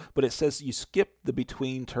know, but it says you skip the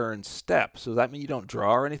between turn step. So does that mean you don't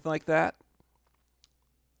draw or anything like that?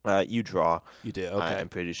 You draw. You do. Okay. I'm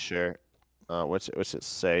pretty sure. What's it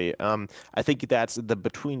say? I think that's the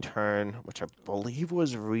between turn, which I believe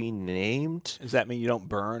was renamed. Does that mean you don't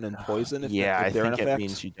burn and poison? If Yeah, if they're I in think effect? it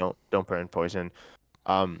means you don't burn poison.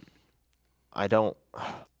 I don't.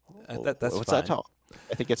 That's what's fine. that called?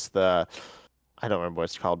 I think it's the. I don't remember what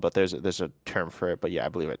it's called, but there's a term for it. But yeah, I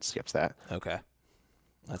believe it skips that. Okay,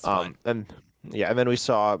 that's fine. And then we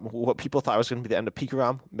saw what people thought was going to be the end of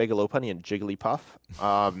Pikarom, Mega Lopunny, and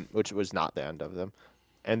Jigglypuff, which was not the end of them.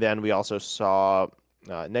 And then we also saw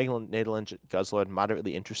Nidoran, Guzzlord,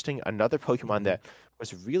 moderately interesting. Another Pokemon that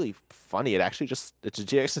was really funny. It's a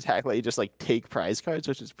GX attack where you just like take prize cards,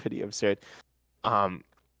 which is pretty absurd. And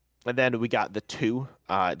then we got the 2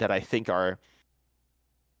 that I think are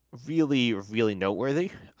really, really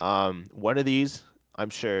noteworthy. One of these,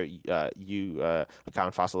 I'm sure you,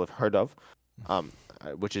 Account Fossil, have heard of,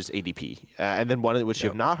 which is ADP. And then one of which you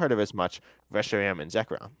have not heard of as much, Reshiram and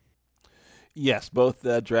Zekrom. Yes, both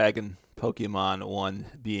Dragon Pokemon, one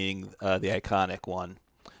being the iconic one,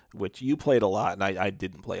 which you played a lot, and I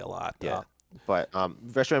didn't play a lot. Yeah. But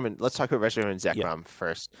Reshiram, let's talk about Reshiram and Zekrom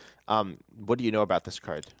first. What do you know about this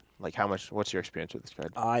card? Like, what's your experience with this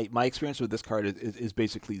card? My experience with this card is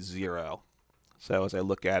basically 0. So as I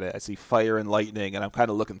look at it, I see fire and lightning, and I'm kind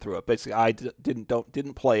of looking through it. Basically, I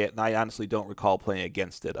didn't play it, and I honestly don't recall playing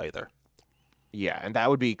against it either. Yeah, and that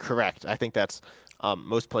would be correct. I think that's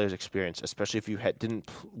most players' experience, especially if you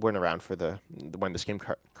weren't around for when this game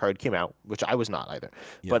card came out, which I was not either.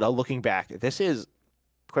 Yeah. But looking back, this is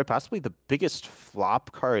quite possibly the biggest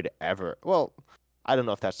flop card ever. Well, I don't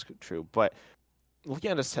know if that's true, but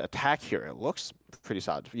looking at its attack here, it looks pretty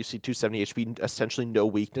solid. You see 270 HP, essentially no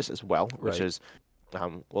weakness as well, which is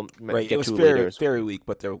right. It was very weak,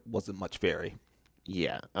 but there wasn't much fairy.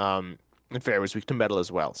 Yeah. And fairy was weak to metal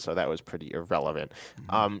as well, so that was pretty irrelevant.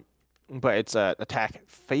 But it's attack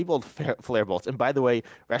Fabled Flare Bolts. And by the way,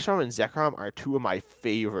 Reshiram and Zekrom are 2 of my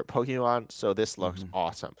favorite Pokemon, so this looks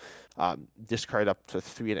awesome. Discard up to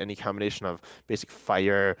 3 in any combination of basic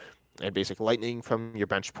fire and basic lightning from your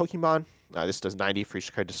bench Pokemon. This does 90 for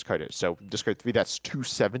each card discarded. So discard 3, that's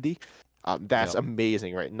 270. That's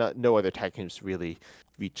amazing, right? No other attack games really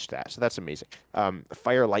reach that, so that's amazing.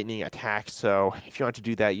 Fire, lightning, attack. So if you want to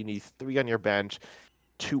do that, you need 3 on your bench,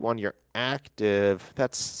 2 on your active.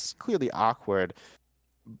 That's clearly awkward.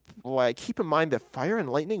 Like, keep in mind that fire and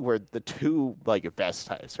lightning were the 2 like best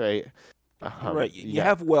types, right? Right. You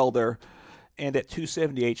have Welder, and at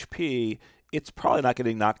 270 HP, it's probably not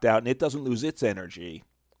getting knocked out, and it doesn't lose its energy.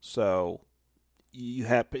 So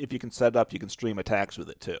if you can set it up, you can stream attacks with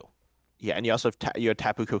it too. Yeah, and you also have you had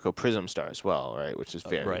Tapu Koko Prism Star as well, right? Which is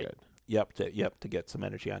very good. Yep, to get some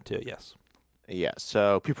energy on too. Yes. Yeah.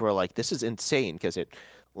 So people were like, "This is insane," because it,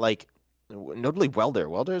 like, notably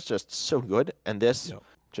Welder is just so good, and this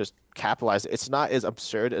just capitalized. It's not as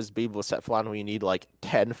absurd as being able to set Cephalon, where you need like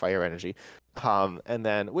 10 fire energy, and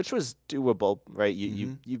then which was doable, right?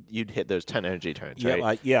 You'd hit those 10 energy turns,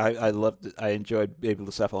 right? I loved it. I enjoyed able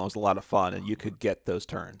to Cephalon. It was a lot of fun, and you could get those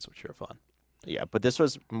turns, which are fun. Yeah, but this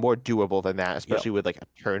was more doable than that, especially with like a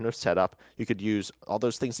turn of setup. You could use all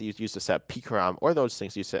those things that you use to set up Pikarom, or those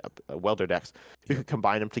things you set up Welder decks. You could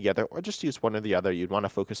combine them together, or just use one or the other. You'd want to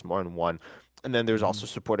focus more on one. And then there's also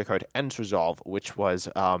supported card End's Resolve, which was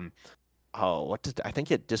I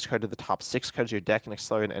think it discarded the top 6 cards of your deck and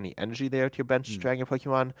accelerated any energy there to your bench Dragon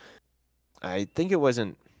Pokemon. I think it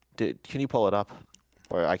wasn't. Can you pull it up,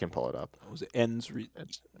 or I can pull it up? Was it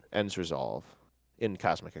End's Resolve in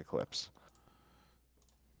Cosmic Eclipse?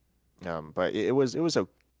 But it was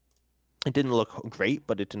It didn't look great,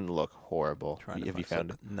 but it didn't look horrible. Trying to Have you find found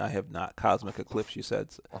it? something. No, I have not. Cosmic Eclipse, you said.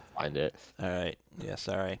 I'll find it. All right. Yeah,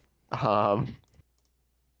 sorry. Um,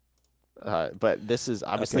 but this is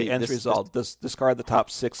Okay, obviously end this result. Discard the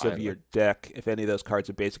top six of finally. your deck. If any of those cards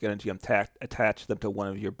are basic energy, attach them to one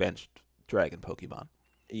of your benched dragon Pokemon.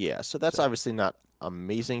 Yeah, so that's So, obviously not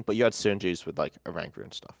amazing, but you had synergies with like Oranguru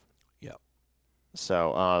and stuff. yeah.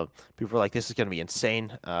 So people were like, "This is going to be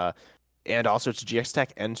insane," and also it's GX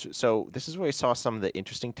tech, and so this is where we saw some of the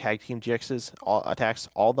interesting tag team GXs all attacks.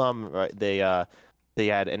 All of them, right, they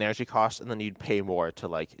had an energy cost, and then you'd pay more to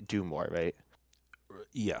like do more, right?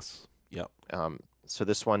 Yes. Yep. So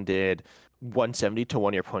this one did 170 to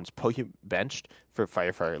one of your opponent's Pokemon benched for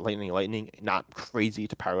Fire, Lightning. Not crazy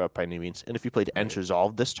to power up by any means. And if you played End Right.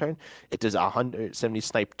 Resolve this turn, it does 170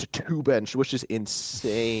 snipe to two bench, which is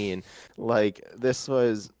insane. Like, this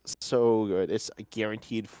was so good. It's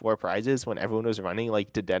guaranteed four prizes when everyone was running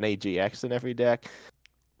like Dedenne GX in every deck.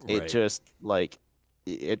 It Right. just, like,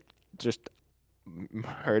 it just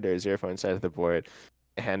murders your opponent's side of the board.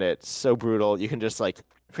 And it's so brutal. You can just, like,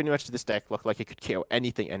 pretty much this deck look like it could KO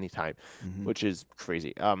anything anytime, Mm-hmm. which is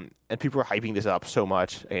crazy. And people are hyping this up so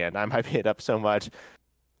much, and I'm hyping it up so much.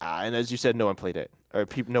 And as you said, no one played it, or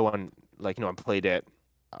no one played it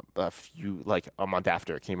a month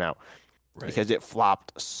after it came out Right. because it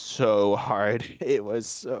flopped so hard. It was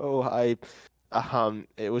so hype.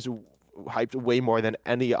 It was hyped way more than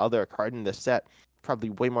any other card in the set.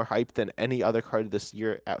 Probably way more hype than any other card this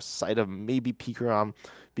year outside of maybe Pikarom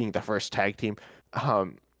being the first tag team.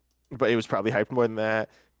 Um, but it was probably hyped more than that.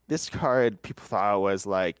 This card, people thought was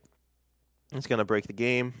like it's gonna break the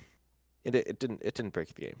game. It didn't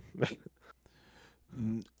break the game.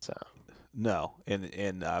 N- So No,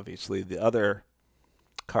 and obviously the other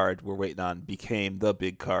card we're waiting on became the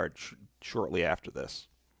big card shortly after this.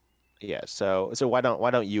 yeah, so why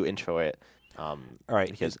don't you intro it? All right.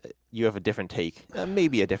 Because you have a different take,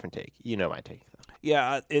 maybe a different take. You know my take.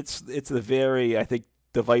 Yeah, it's a very, I think,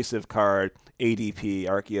 divisive card. ADP,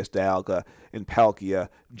 Arceus Dialga, and Palkia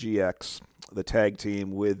GX, the tag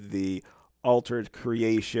team with the altered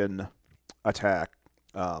creation attack.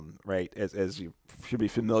 Right, as you should be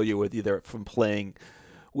familiar with, either from playing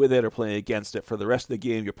with it or playing against it. For the rest of the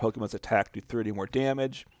game, your Pokemon's attack do 30 more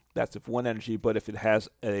damage. That's if one energy, but if it has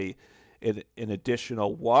an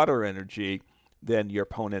additional water energy, then when your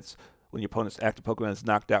opponent's active Pokemon is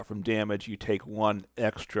knocked out from damage, you take one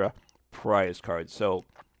extra prize card. So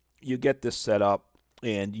you get this set up,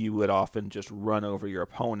 and you would often just run over your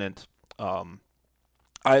opponent.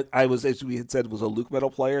 I was, as we had said, was a Luke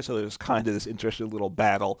Metal player, so there was kind of this interesting little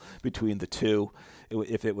battle between the two,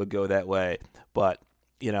 if it would go that way. But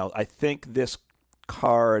I think this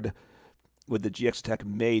card with the GX Tech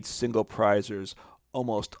made single prizers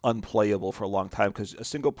almost unplayable for a long time, because a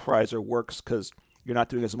single prizer works because you're not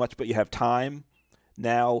doing as much, but you have time.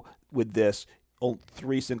 Now with this,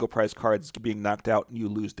 three single prize cards being knocked out, and you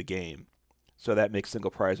lose the game. So that makes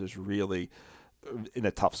single prizers really in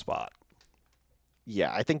a tough spot.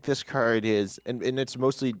 Yeah, I think this card is, and it's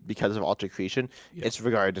mostly because of Alter Creation. Yeah. It's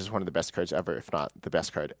regarded as one of the best cards ever, if not the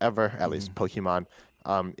best card ever, at least Pokemon.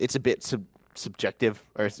 It's a bit subjective,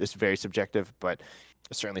 or it's very subjective, but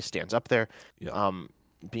it certainly stands up there. Yeah.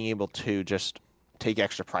 Being able to just take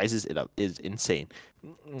extra prizes is insane.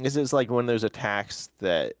 This is like one of those attacks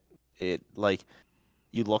that it like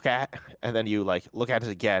you look at and then you like look at it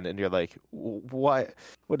again and you're like, what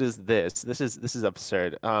is this? This is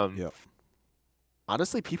absurd. Yeah.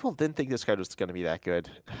 Honestly, people didn't think this card was going to be that good.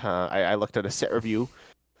 I looked at a set review.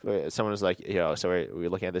 Someone was like, so we're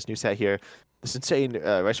looking at this new set here, this insane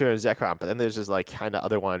Reshiram and Zekrom, but then there's this like kind of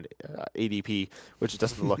other one, ADP, which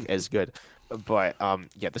doesn't look as good. But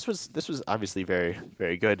yeah, this was obviously very,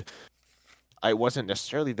 very good. I wasn't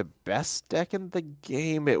necessarily the best deck in the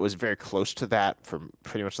game. It was very close to that for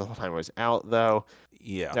pretty much the whole time I was out, though.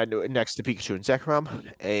 Yeah. I knew it next to Pikachu and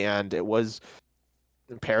Zekrom, and it was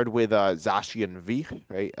paired with Zacian V,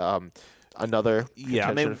 right? Another Yeah, I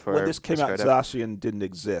contention mean, for when this came out, card. Zacian didn't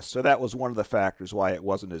exist, so that was one of the factors why it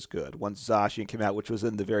wasn't as good. Once Zacian came out, which was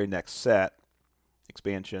in the very next set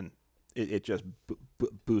expansion, it just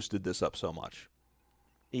boosted this up so much.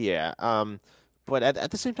 Yeah. But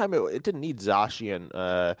at the same time, it didn't need Zacian.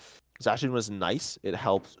 Zacian was nice. It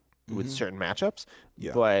helped with certain matchups.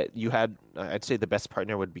 Yeah. But you had, I'd say the best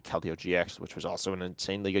partner would be Keldeo GX, which was also an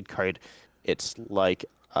insanely good card. It's like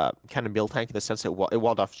kind of Miltank in the sense that it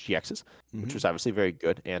walled off GXs, which was obviously very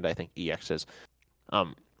good, and I think EXs.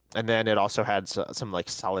 And then it also had some like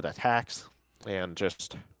solid attacks and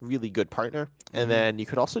just really good partner. And then you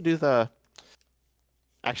could also do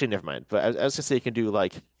actually, never mind. But I was gonna say you can do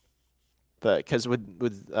like Because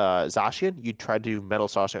with Zacian, you try to do Metal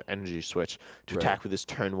Saucer Energy Switch to Right. attack with his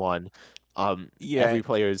turn one. Yeah. Every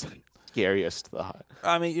player's scariest thought.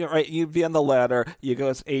 I mean, you're right. You'd be on the ladder. You go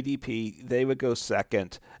as ADP. They would go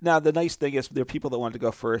second. Now, the nice thing is there are people that want to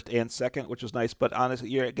go first and second, which is nice. But honestly,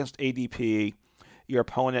 you're against ADP. Your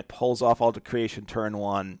opponent pulls off Alter Creation turn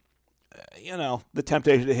one. The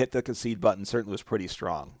temptation to hit the concede button certainly was pretty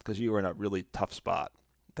strong because you were in a really tough spot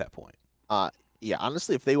at that point. Uh, yeah,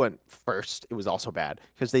 honestly, if they went first, it was also bad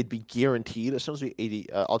because they'd be guaranteed as soon as we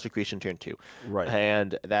 80 Ultra Creation turn two, Right.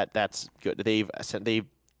 and that's good. They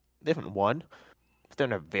haven't won, but they're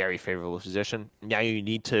in a very favorable position. Now you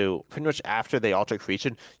need to pretty much after they Ultra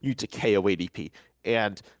Creation, you need to KO ADP,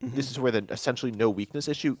 and this is where the essentially no weakness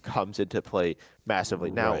issue comes into play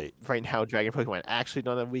massively. Now, Right. right now, Dragon Pokemon actually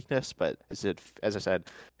don't have weakness, but as I said,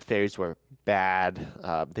 fairies were bad.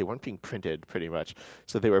 They weren't being printed pretty much,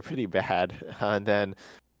 so they were pretty bad. And then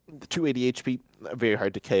the 280 HP, very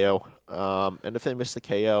hard to KO. And if they miss the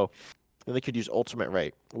KO, then they could use Ultimate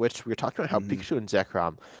Ray, which we were talking about how Pikachu and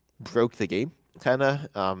Zekrom broke the game.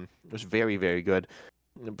 It was very, very good.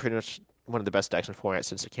 Pretty much one of the best decks in format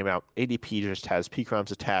since it came out. ADP just has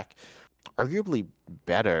Pikrom's attack arguably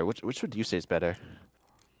better. Which would you say is better?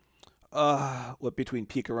 What between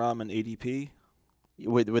Pikarom and ADP?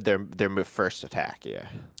 With their first attack, yeah.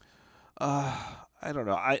 I don't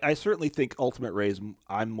know. I certainly think Ultimate Rays.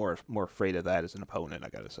 I'm more afraid of that as an opponent. I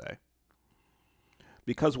got to say,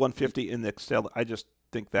 because 150 in the Excel, I just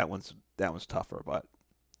think that one's tougher. But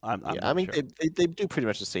I'm yeah, not I mean sure. they do pretty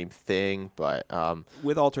much the same thing, but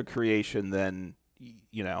With Alter Creation, then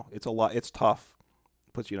it's a lot. It's tough.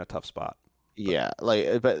 Puts you in a tough spot. yeah,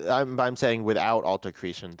 but I'm saying without Alter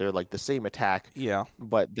Creation, they're like the same attack, Yeah.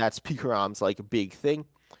 but that's Pikrom's like big thing.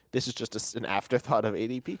 This is just an afterthought of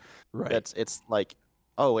ADP. Right. It's like,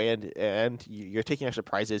 oh, and you're taking extra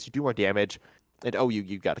prizes, you do more damage, and oh,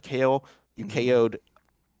 you got a KO. You KO'd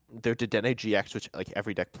their Dedenne GX, which like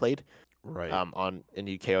every deck played, Right. and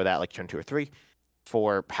you KO that like turn 2 or 3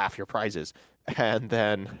 for half your prizes, and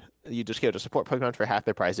then you just KO a support Pokemon for half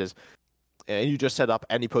their prizes, and you just set up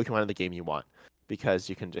any Pokemon in the game you want because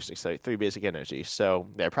you can just accelerate 3 basic energy. So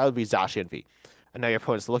there'd probably be Zacian V. And now your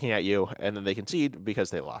opponent's looking at you, and then they concede because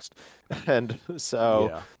they lost. And so,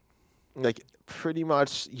 Yeah. like, pretty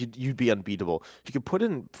much you'd be unbeatable. You could put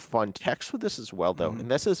in fun text with this as well, though.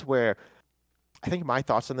 And this is where I think my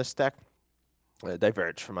thoughts on this deck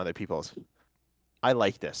diverge from other people's. I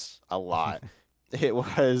like this a lot. It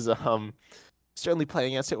was certainly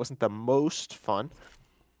playing against it wasn't the most fun,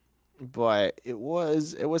 but it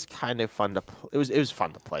was kind of fun to it was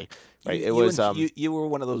fun to play, right? You were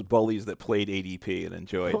one of those bullies that played ADP and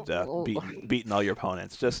enjoyed beating all your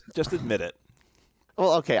opponents. Just admit it.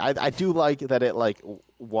 Well, okay, I do like that it like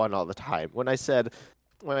won all the time. When I said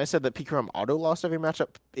that Pikarom auto lost every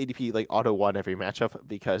matchup, ADP like auto won every matchup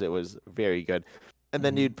because it was very good. And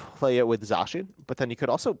then you'd play it with Zacian, but then you could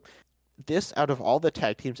also this out of all the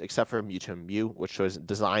tag teams except for Mewtwo and Mew, which was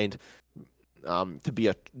designed to be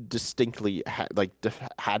a distinctly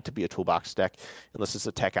had to be a toolbox deck, unless it's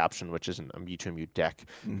a tech option, which isn't a Mewtwo Mew deck.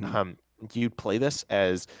 You'd play this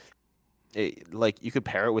as you could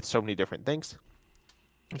pair it with so many different things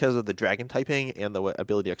because of the dragon typing and the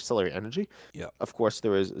ability to accelerate energy. Yeah. Of course,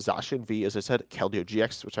 there is Zacian V, as I said, Keldeo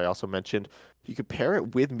GX, which I also mentioned. You could pair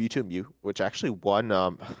it with Mewtwo Mew, which actually won.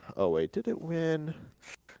 Oh wait, did it win?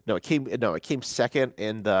 No, it came second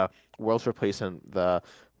in the World's Replacement, the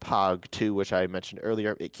Pog 2, which I mentioned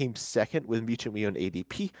earlier. It came second with Mewtwo Mew and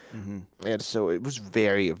ADP. And so it was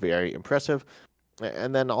very, very impressive.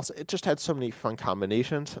 And then also, it just had so many fun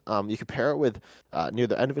combinations. You could pair it with, near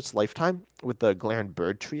the end of its lifetime, with the Glaring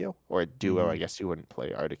Bird Trio, or a duo. I guess you wouldn't play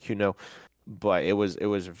Articuno. But it was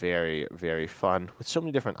very, very fun with so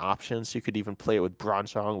many different options. You could even play it with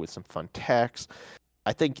Bronzong with some fun techs.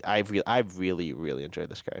 I think I've really, really enjoyed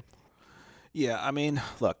this card. Yeah, I mean,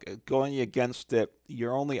 look, going against it,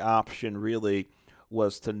 your only option really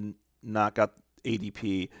was to knock out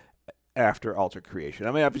ADP after Alter Creation.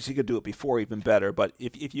 I mean, obviously you could do it before, even better, but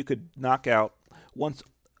if you could knock out once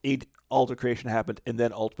Alter Creation happened and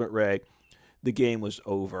then Ultimate Ray, the game was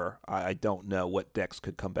over. I don't know what decks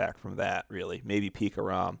could come back from that, really. Maybe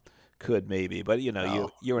Pikarom could, maybe, but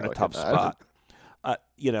you're in a tough spot.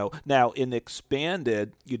 Now in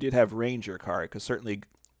Expanded, you did have Ranger card, because certainly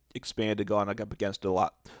Expanded gone up against a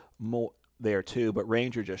lot more there too, but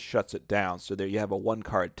Ranger just shuts it down. So there you have a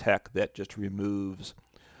one-card tech that just removes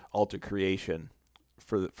Alter Creation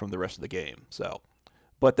from the rest of the game. So,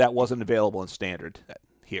 but that wasn't available in Standard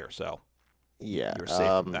here, so yeah, you're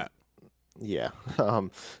safe from that. Yeah.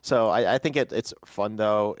 So I think it's fun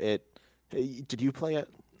though. Did you play it?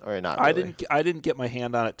 or not I really? didn't get my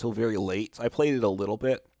hand on it till very late. I played it a little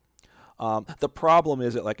bit. The problem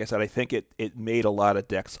is that, like I said, I think it made a lot of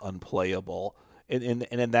decks unplayable. And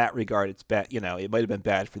in that regard, it's bad. It might have been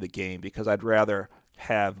bad for the game because I'd rather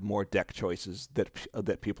have more deck choices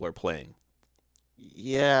that people are playing.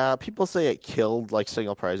 Yeah, people say it killed like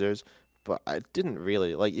single prizers, but I didn't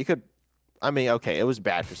really. Like you could, I mean, okay, it was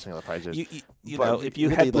bad for single prizers, but If you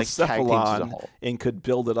really had like tag teams as a Cephalon whole. and could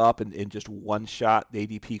build it up in just one shot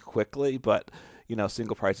ADP quickly, but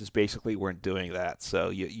single prizes basically weren't doing that, so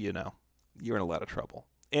you're in a lot of trouble.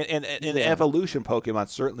 And Yeah, evolution Pokemon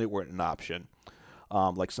certainly weren't an option,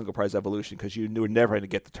 like single prize evolution, because you were never going to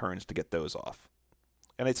get the turns to get those off.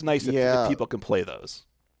 And it's nice if yeah, people can play those.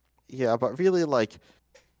 yeah, but really like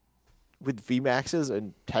with VMAXs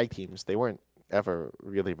and tag teams, they weren't ever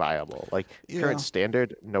really viable. Like Yeah. current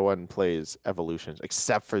standard, no one plays evolutions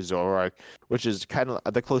except for Zoroark, which is kind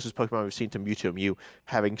of the closest Pokemon we've seen to Mewtwo. Mew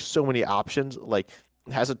having so many options, like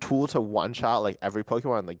it has a tool to one shot like every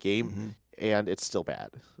Pokemon in the game, Hmm. and it's still bad.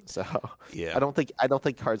 So Yeah. I don't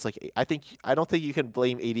think cards like I don't think you can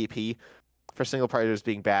blame ADP for single prizers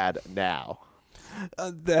being bad now.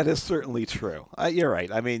 That is certainly true. You're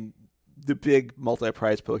right. I mean, the big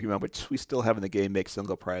multi-prize Pokemon, which we still have in the game, make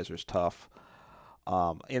single prizers tough.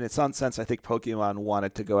 And in some sense, I think Pokemon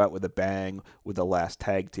wanted to go out with a bang with the last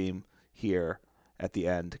tag team here at the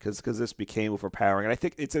end because this became overpowering. And I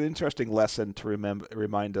think it's an interesting lesson to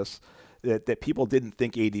remind us that people didn't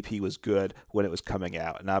think ADP was good when it was coming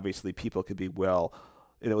out, and obviously people could be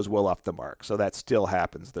and it was well off the mark. So that still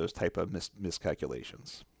happens. Those type of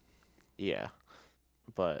miscalculations. Yeah.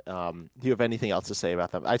 But do you have anything else to say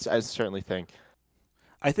about them? I certainly think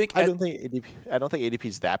I think I don't think ADP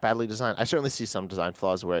is that badly designed. I certainly see some design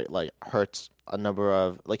flaws where it like hurts a number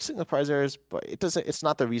of like single prize errors, but it doesn't. It's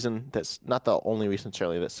not the reason. That's not the only reason,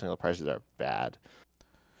 certainly, that single prizes are bad.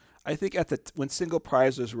 when single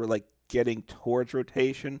prizes were like getting towards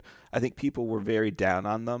rotation, I think people were very down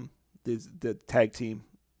on them. The tag team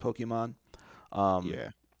Pokemon. Um, Yeah.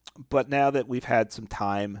 but now that we've had some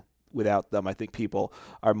time without them, I think people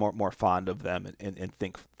are more fond of them and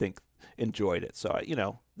think enjoyed it. So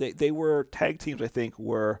they were tag teams. I think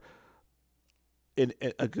were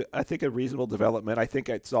I think a reasonable development. I think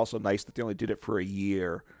it's also nice that they only did it for a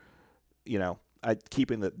year.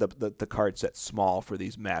 Keeping the card set small for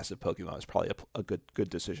these massive Pokemon is probably a good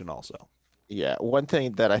decision also. Yeah. One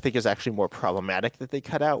thing that I think is actually more problematic that they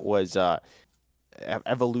cut out was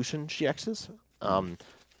evolution GXs. Mm.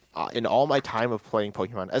 In all my time of playing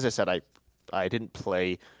Pokemon, as I said, I didn't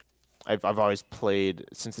play. I've always played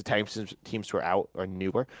since the teams were out or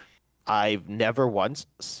newer. I've never once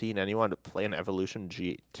seen anyone play an Evolution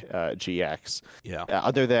GX, Yeah.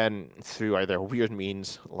 other than through either weird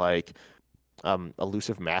means like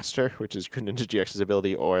Elusive Master, which is Greninja GX's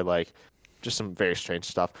ability, or like just some very strange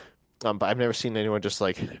stuff. But I've never seen anyone just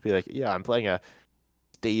like be like, yeah, I'm playing a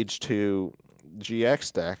Stage 2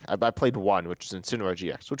 GX deck. I played one, which is Incineroar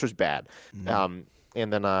GX, which was bad. Mm.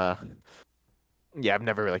 And then yeah, I've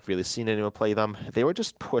never like really seen anyone play them. They were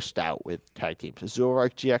just pushed out with tag teams.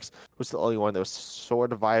 Zoroark GX was the only one that was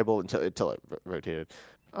sort of viable until it rotated.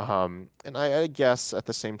 And I guess at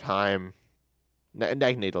the same time,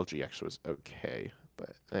 Nagnadal GX was okay, but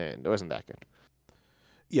it wasn't that good.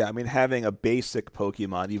 Yeah, I mean having a basic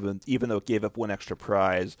Pokemon, even though it gave up one extra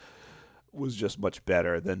prize, was just much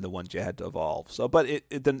better than the ones you had to evolve. So, but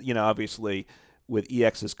it then obviously with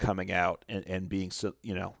EXs coming out and being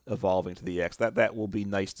evolving to the EX, that will be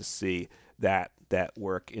nice to see that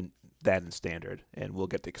work in standard, and we'll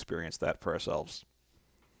get to experience that for ourselves.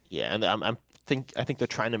 Yeah, and I think they're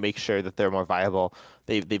trying to make sure that they're more viable.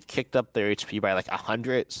 They've kicked up their HP by like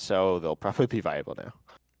 100, so they'll probably be viable now.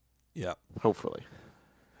 Yeah. Hopefully.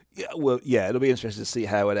 Yeah. Well, yeah, it'll be interesting to see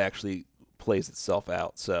how it actually plays itself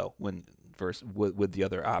out. So with the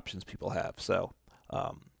other options people have.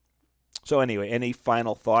 So anyway, any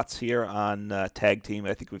final thoughts here on tag team?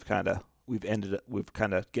 I think we've kind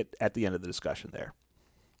of get at the end of the discussion there.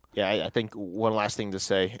 Yeah, I think one last thing to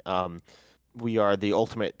say. We are the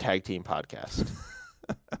ultimate tag team podcast.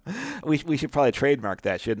 we should probably trademark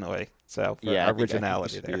that, shouldn't we? So for Yeah,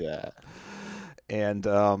 originality I think we should there. do that.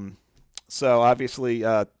 And so obviously,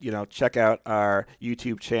 check out our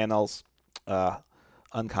YouTube channels,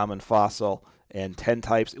 Uncommon Fossil and 10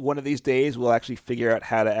 Types. One of these days, we'll actually figure out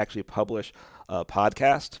how to actually publish a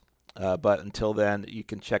podcast. But until then, you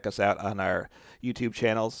can check us out on our YouTube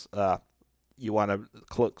channels. You want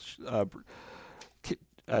to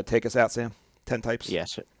take us out, Sam? 10 Types? Yeah,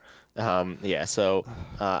 sure. Yeah, so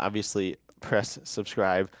obviously press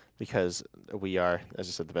subscribe because we are, as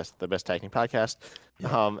I said, the best tag team podcast.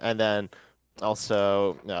 Yeah. And then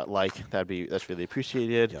Also, that's really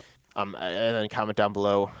appreciated. Yep. And then comment down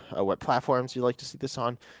below what platforms you'd like to see this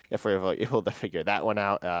on, if we're able to figure that one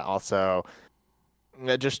out. Also,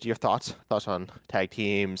 just your thoughts on tag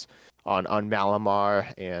teams, on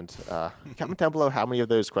Malamar, and comment down below how many of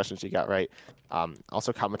those questions you got right.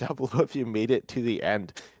 Also, comment down below if you made it to the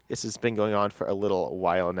end. This has been going on for a little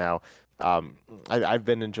while now. I've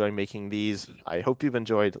been enjoying making these. I hope you've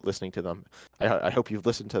enjoyed listening to them. I hope you've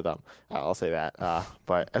listened to them. I'll say that.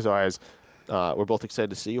 But as always, we're both excited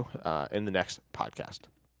to see you in the next podcast.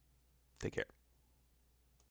 Take care.